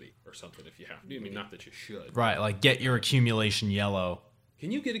play a City or something if you have to. I mean, not that you should. Right, like get your accumulation yellow.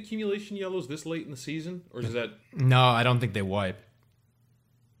 Can you get accumulation yellows this late in the season, or is that? No, I don't think they wipe.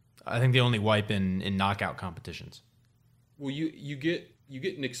 I think they only wipe in knockout competitions. Well, you get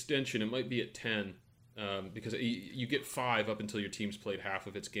an extension. It might be at 10 because you get 5 up until your team's played half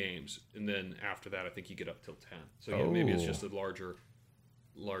of its games, and then after that, I think you get up till 10. So maybe it's just a larger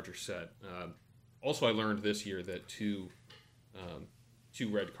set. Also, I learned this year that 2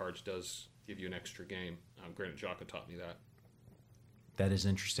 red cards does give you an extra game. Granit Xhaka taught me that. That is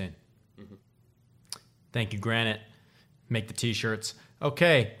interesting. Mm-hmm. Thank you, Granite. Make the T-shirts.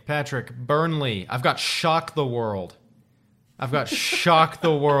 Okay, Patrick, Burnley. I've got shock the world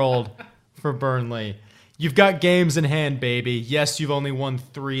for Burnley. You've got games in hand, baby. Yes, you've only won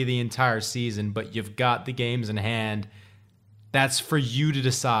 3 the entire season, but you've got the games in hand. That's for you to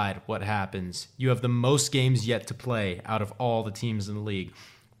decide what happens. You have the most games yet to play out of all the teams in the league.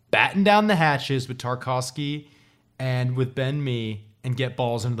 Batten down the hatches with Tarkovsky and with Ben Mee and get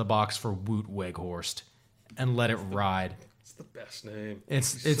balls into the box for Wout Weghorst and let it ride. It's the best name. It's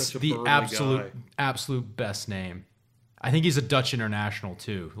such a the Burnley guy. absolute best name. I think he's a Dutch international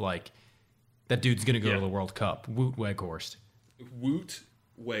too. Like, that dude's gonna go to the World Cup. Wout Weghorst. Wout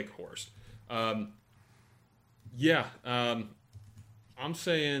Weghorst. I'm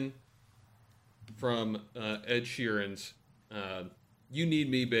saying from Ed Sheeran's "You Need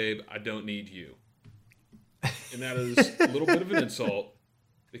Me, Babe, I Don't Need You," and that is a little bit of an insult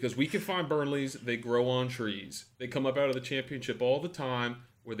because we can find Burnleys. They grow on trees. They come up out of the championship all the time,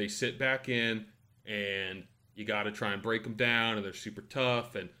 where they sit back in, and you got to try and break them down, and they're super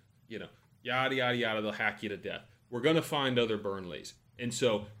tough, and yada yada yada. They'll hack you to death. We're gonna find other Burnleys, and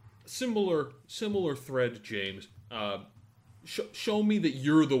so similar thread, James. Show me that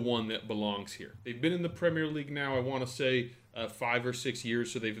you're the one that belongs here. They've been in the Premier League now, I want to say 5 or 6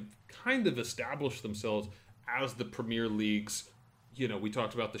 years, so they've kind of established themselves as the Premier League's. We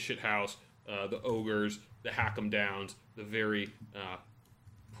talked about the shithouse, the ogres, the hack 'em downs, the very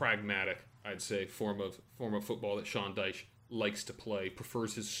pragmatic, I'd say, form of football that Sean Dyche likes to play,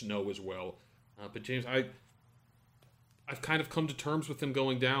 prefers his snow as well. But James, I've kind of come to terms with them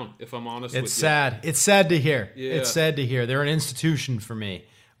going down, if I'm honest with you. It's sad. It's sad to hear. Yeah. It's sad to hear. They're an institution for me.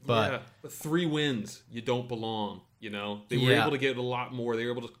 But 3 wins, you don't belong. They were able to get a lot more. They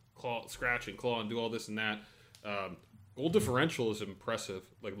were able to scratch and claw and do all this and that. Goal differential is impressive.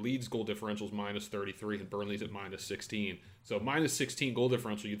 Like, Leeds' goal differential is -33 and Burnley's at -16. So -16 goal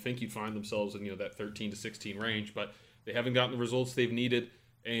differential, you'd think you'd find themselves in that 13 to 16 range, but they haven't gotten the results they've needed.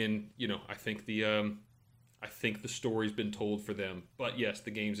 And I think the story's been told for them. But yes,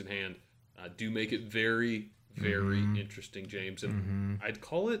 the games in hand do make it very, very interesting, James. And I'd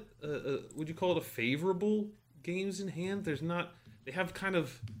call it, would you call it a favorable games in hand? They have kind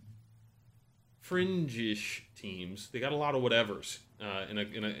of fringe-ish teams. They got a lot of whatevers in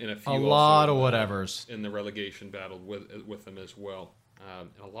a few. A lot of whatevers in the relegation battle with them as well. And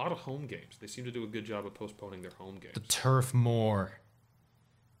a lot of home games. They seem to do a good job of postponing their home games. The Turf Moor.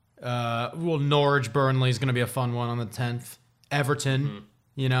 Norwich Burnley is going to be a fun one on the 10th. Everton,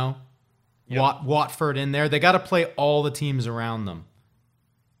 Yep. Watford in there. They got to play all the teams around them.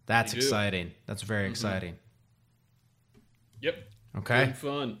 That's exciting. That's very exciting. Yep. Okay. Good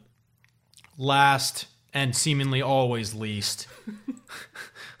fun. Last and seemingly always least,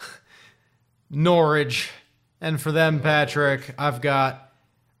 Norwich. And for them, Patrick, I've got,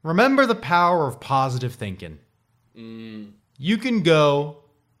 remember the power of positive thinking. You can go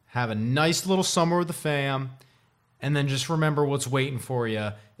have a nice little summer with the fam, and then just remember what's waiting for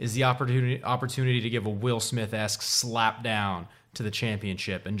you is the opportunity to give a Will Smith-esque slap down to the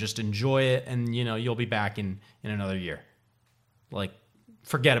championship and just enjoy it, and you'll be back in another year. Like,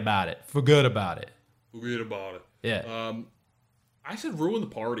 forget about it. Forget about it. Yeah. I said ruin the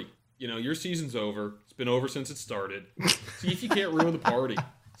party. Your season's over. It's been over since it started. See if you can't ruin the party.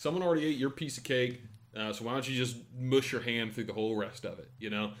 Someone already ate your piece of cake. So why don't you just mush your hand through the whole rest of it,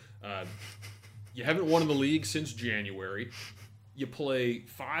 You haven't won in the league since January. You play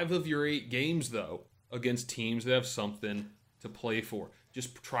 5 of your 8 games, though, against teams that have something to play for.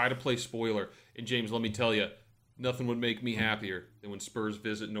 Just try to play spoiler. And, James, let me tell you, nothing would make me happier than when Spurs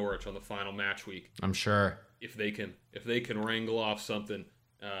visit Norwich on the final match week. I'm sure. If they can wrangle off something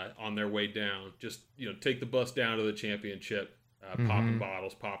on their way down, just take the bus down to the championship. Popping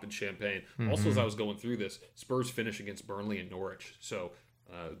bottles, popping champagne. Also, as I was going through this, Spurs finish against Burnley and Norwich. So,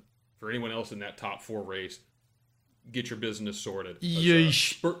 for anyone else in that top 4 race, get your business sorted.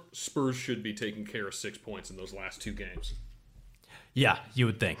 Spurs should be taking care of 6 points in those last 2 games. Yeah, you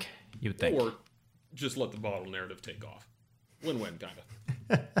would think. Or just let the bottle narrative take off. Win-win, kind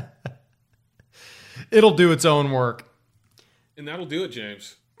of. It'll do its own work. And that'll do it,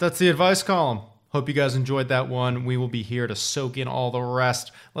 James. That's the advice column. Hope you guys enjoyed that one. We will be here to soak in all the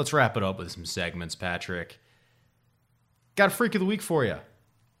rest. Let's wrap it up with some segments, Patrick. Got a freak of the week for you.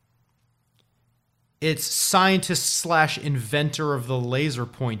 It's scientist / inventor of the laser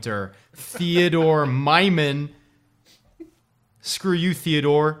pointer, Theodore Myman. Screw you,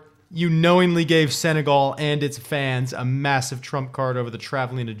 Theodore. You knowingly gave Senegal and its fans a massive trump card over the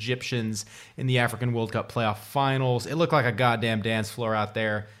traveling Egyptians in the African World Cup playoff finals. It looked like a goddamn dance floor out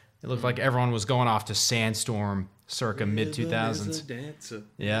there. It looked like everyone was going off to Sandstorm circa mid-2000s.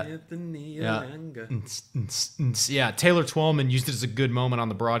 Yeah. Yeah, Taylor Twellman used it as a good moment on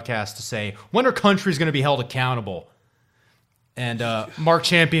the broadcast to say, when are countries going to be held accountable? And Mark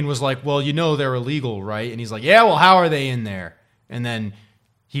Champion was like, well, they're illegal, right? And he's like, yeah, well, how are they in there? And then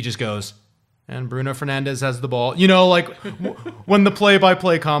he just goes, and Bruno Fernandes has the ball. You know, like when the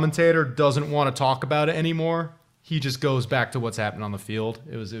play-by-play commentator doesn't want to talk about it anymore, he just goes back to what's happening on the field.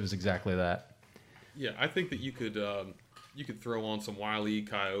 It was exactly that. Yeah, I think that you could throw on some Wile E.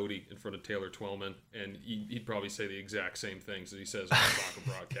 Coyote in front of Taylor Twellman, and he'd probably say the exact same things that he says on the soccer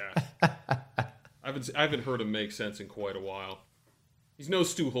broadcast. I haven't heard him make sense in quite a while. He's no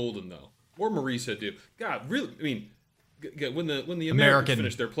Stu Holden though, or Maurice Hadou. God, really? I mean, when the Americans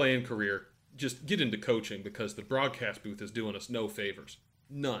finish their playing career, just get into coaching because the broadcast booth is doing us no favors.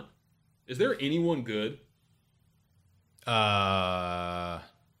 None. Is there anyone good?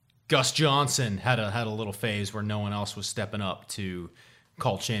 Gus Johnson had a little phase where no one else was stepping up to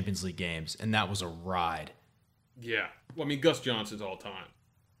call Champions League games, and that was a ride. Yeah, well, I mean, Gus Johnson's all time.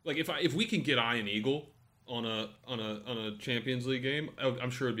 Like if we can get Ian Eagle on a Champions League game, I'm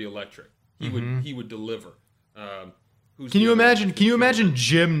sure it'd be electric. He would deliver. Can you imagine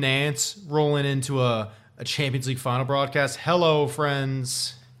Jim Nance rolling into a Champions League final broadcast? Hello,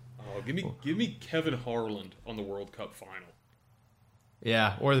 friends. Oh, give me Kevin Harland on the World Cup final.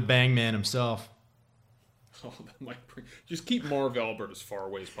 Yeah, or the Bang Man himself. Oh, that might just keep Marv Albert as far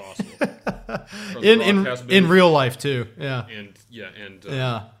away as possible. in real life too. Yeah. And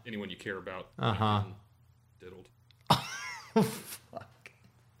anyone you care about. Diddled. Oh, fuck.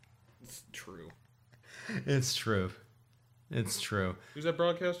 It's true. It's true. It's true. Who's that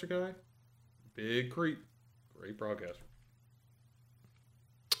broadcaster guy? Big creep. Great broadcaster.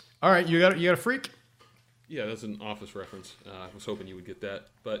 All right, you got a freak? Yeah, that's an Office reference. I was hoping you would get that.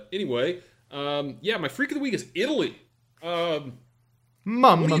 But anyway, my freak of the week is Italy.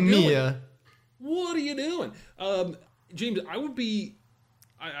 Mamma mia. What are you doing? James,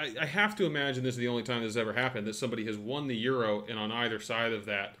 I have to imagine this is the only time this has ever happened, that somebody has won the Euro and on either side of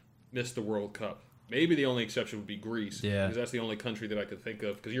that missed the World Cup. Maybe the only exception would be Greece. Yeah. Because that's the only country that I could think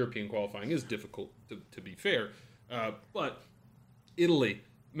of, because European qualifying is difficult, to be fair. But Italy,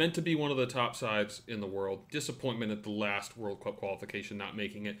 meant to be one of the top sides in the world. Disappointment at the last World Cup qualification, not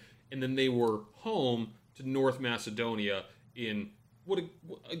making it. And then they were home to North Macedonia in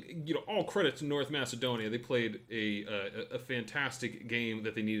all credit to North Macedonia. They played a fantastic game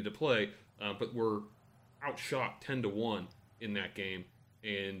that they needed to play, but were outshot 10-1 in that game.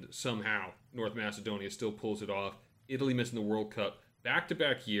 And somehow North Macedonia still pulls it off. Italy missing the World Cup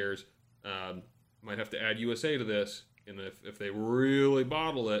back-to-back years. Might have to add USA to this. And if they really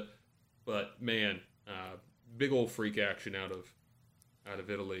bottle it, but man, big old freak action out of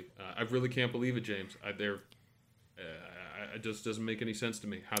Italy. I really can't believe it, James. It just doesn't make any sense to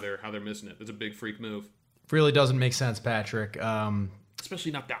me how they're missing it. It's a big freak move. Really doesn't make sense, Patrick.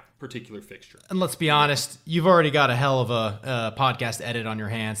 Especially not that particular fixture. And let's be honest, you've already got a hell of a podcast edit on your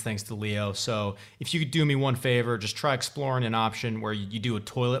hands, thanks to Leo. So if you could do me one favor, just try exploring an option where you do a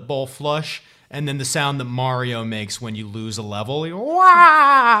toilet bowl flush. And then the sound that Mario makes when you lose a level, you go,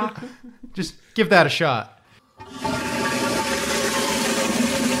 wah! Just give that a shot.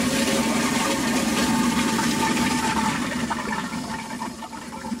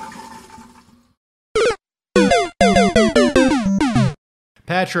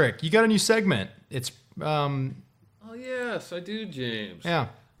 Patrick, you got a new segment. It's Oh yes, I do, James. Yeah.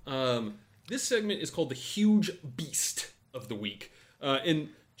 This segment is called the Huge Beast of the Week, and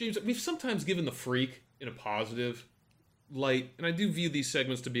James, we've sometimes given the freak in a positive light, and I do view these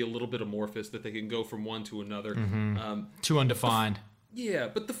segments to be a little bit amorphous, that they can go from one to another. Too undefined.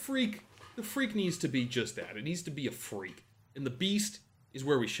 But the freak needs to be just that. It needs to be a freak. And the beast is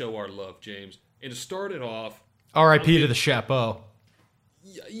where we show our love, James. And to start it off... R.I.P. to the Chapeau.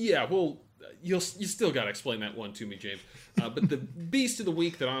 Yeah, well, you still got to explain that one to me, James. But the beast of the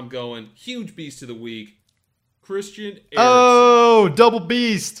week that I'm going, huge beast of the week, Christian Eriksen. Oh, double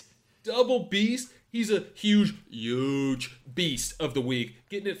beast. Double beast. He's a huge beast of the week.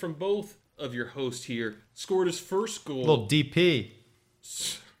 Getting it from both of your hosts here. Scored his first goal. Little DP.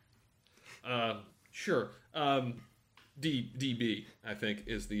 Sure. DB, I think,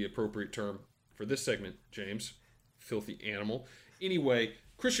 is the appropriate term for this segment, James. Filthy animal. Anyway,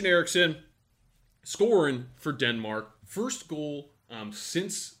 Christian Eriksen scoring for Denmark. First goal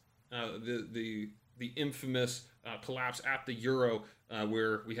since the infamous collapse at the Euro,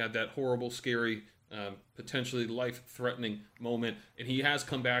 where we had that horrible, scary, potentially life-threatening moment. And he has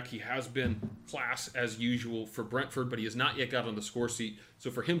come back. He has been class as usual for Brentford, but he has not yet got on the score sheet.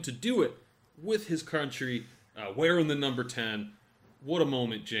 So for him to do it with his country, wearing the number 10, what a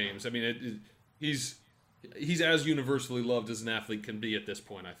moment, James. I mean, he's as universally loved as an athlete can be at this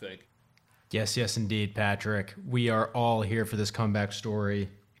point, I think. Yes, indeed, Patrick. We are all here for this comeback story.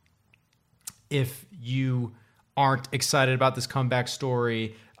 If you aren't excited about this comeback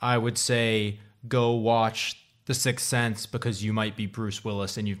story, I would say go watch The Sixth Sense because you might be Bruce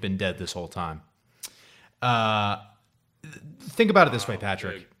Willis and you've been dead this whole time. Think about it this way,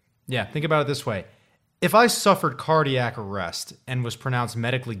 Patrick. Big. Yeah, think about it this way. If I suffered cardiac arrest and was pronounced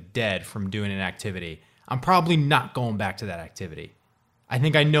medically dead from doing an activity, I'm probably not going back to that activity. I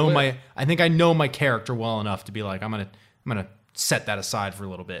think I know my character well enough to be like, I'm gonna set that aside for a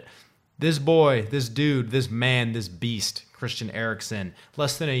little bit. This boy, this dude, this man, this beast, Christian Eriksen,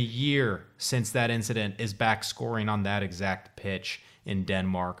 less than a year since that incident, is back scoring on that exact pitch in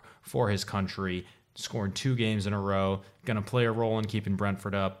Denmark for his country, scoring 2 games in a row, gonna play a role in keeping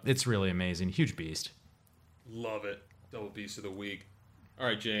Brentford up. It's really amazing. Huge beast. Love it. Double beast of the week. All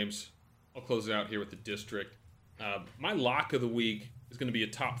right, James. I'll close it out here with the district. My lock of the week is going to be a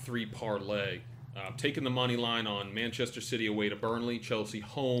top 3 parlay. Taking the money line on Manchester City away to Burnley, Chelsea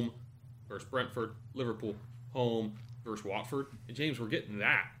home versus Brentford, Liverpool home versus Watford. And James, we're getting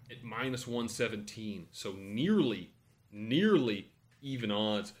that at minus 117. So nearly even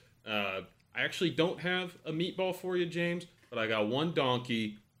odds. I actually don't have a meatball for you, James, but I got one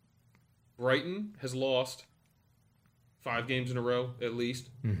donkey. Brighton has lost 5 games in a row, at least.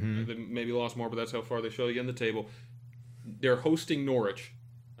 Mm-hmm. They maybe lost more, but that's how far they show you on the table. They're hosting Norwich,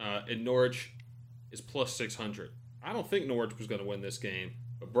 and Norwich is plus 600. I don't think Norwich was going to win this game,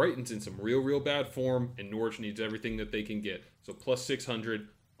 but Brighton's in some real bad form, and Norwich needs everything that they can get. So plus 600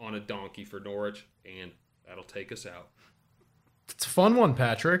 on a donkey for Norwich, and that'll take us out. It's a fun one,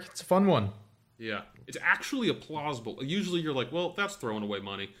 Patrick. It's a fun one. Yeah, it's actually a plausible. Usually you're like, well, that's throwing away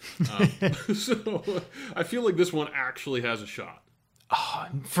money. So I feel like this one actually has a shot.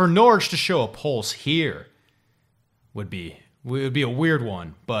 For Norwich to show a pulse here would be a weird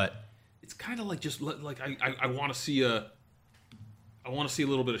one, but It's kind of like just like I want to see a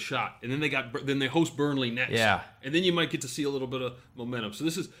little bit of shot, and then they host Burnley next. Yeah, and then you might get to see a little bit of momentum. So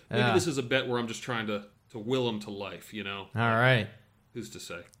this is a bet where I'm just trying to will them to life. You know. All right. Who's to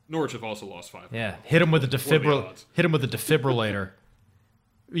say? Norwich have also lost 5. Yeah, hit him with a defibrillator.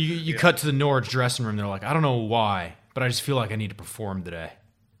 You cut to the Norwich dressing room. They're like, I don't know why, but I just feel like I need to perform today.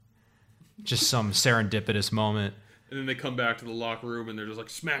 Just some serendipitous moment. And then they come back to the locker room and they're just like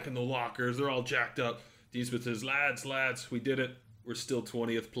smacking the lockers. They're all jacked up. Dean Smith says, "Lads, we did it. We're still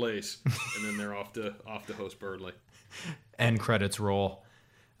 20th place." And then they're off to host Burnley. End credits roll.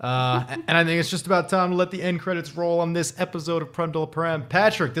 And I think it's just about time to let the end credits roll on this episode of Prem de la Prem.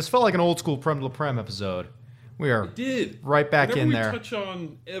 Patrick, this felt like an old school Prem de la Prem episode. We are right back in there. Whenever we touch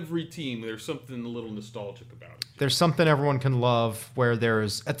on every team, there's something a little nostalgic about it. There's something everyone can love where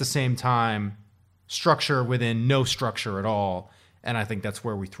there's, at the same time, structure within no structure at all. And I think that's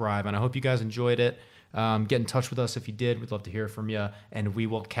where we thrive. And I hope you guys enjoyed it. Get in touch with us if you did. We'd love to hear from you. And we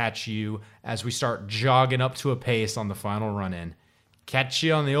will catch you as we start jogging up to a pace on the final run-in. Catch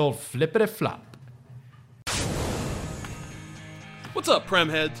you on the old flippity-flop. What's up, Prem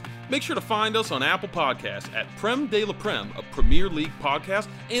heads? Make sure to find us on Apple Podcasts at Prem de la Prem, a Premier League podcast,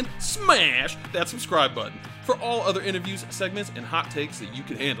 and smash that subscribe button for all other interviews, segments, and hot takes that you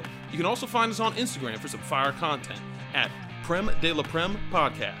can handle. You can also find us on Instagram for some fire content at Prem de la Prem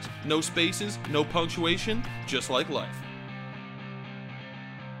Podcast. No spaces, no punctuation, just like life.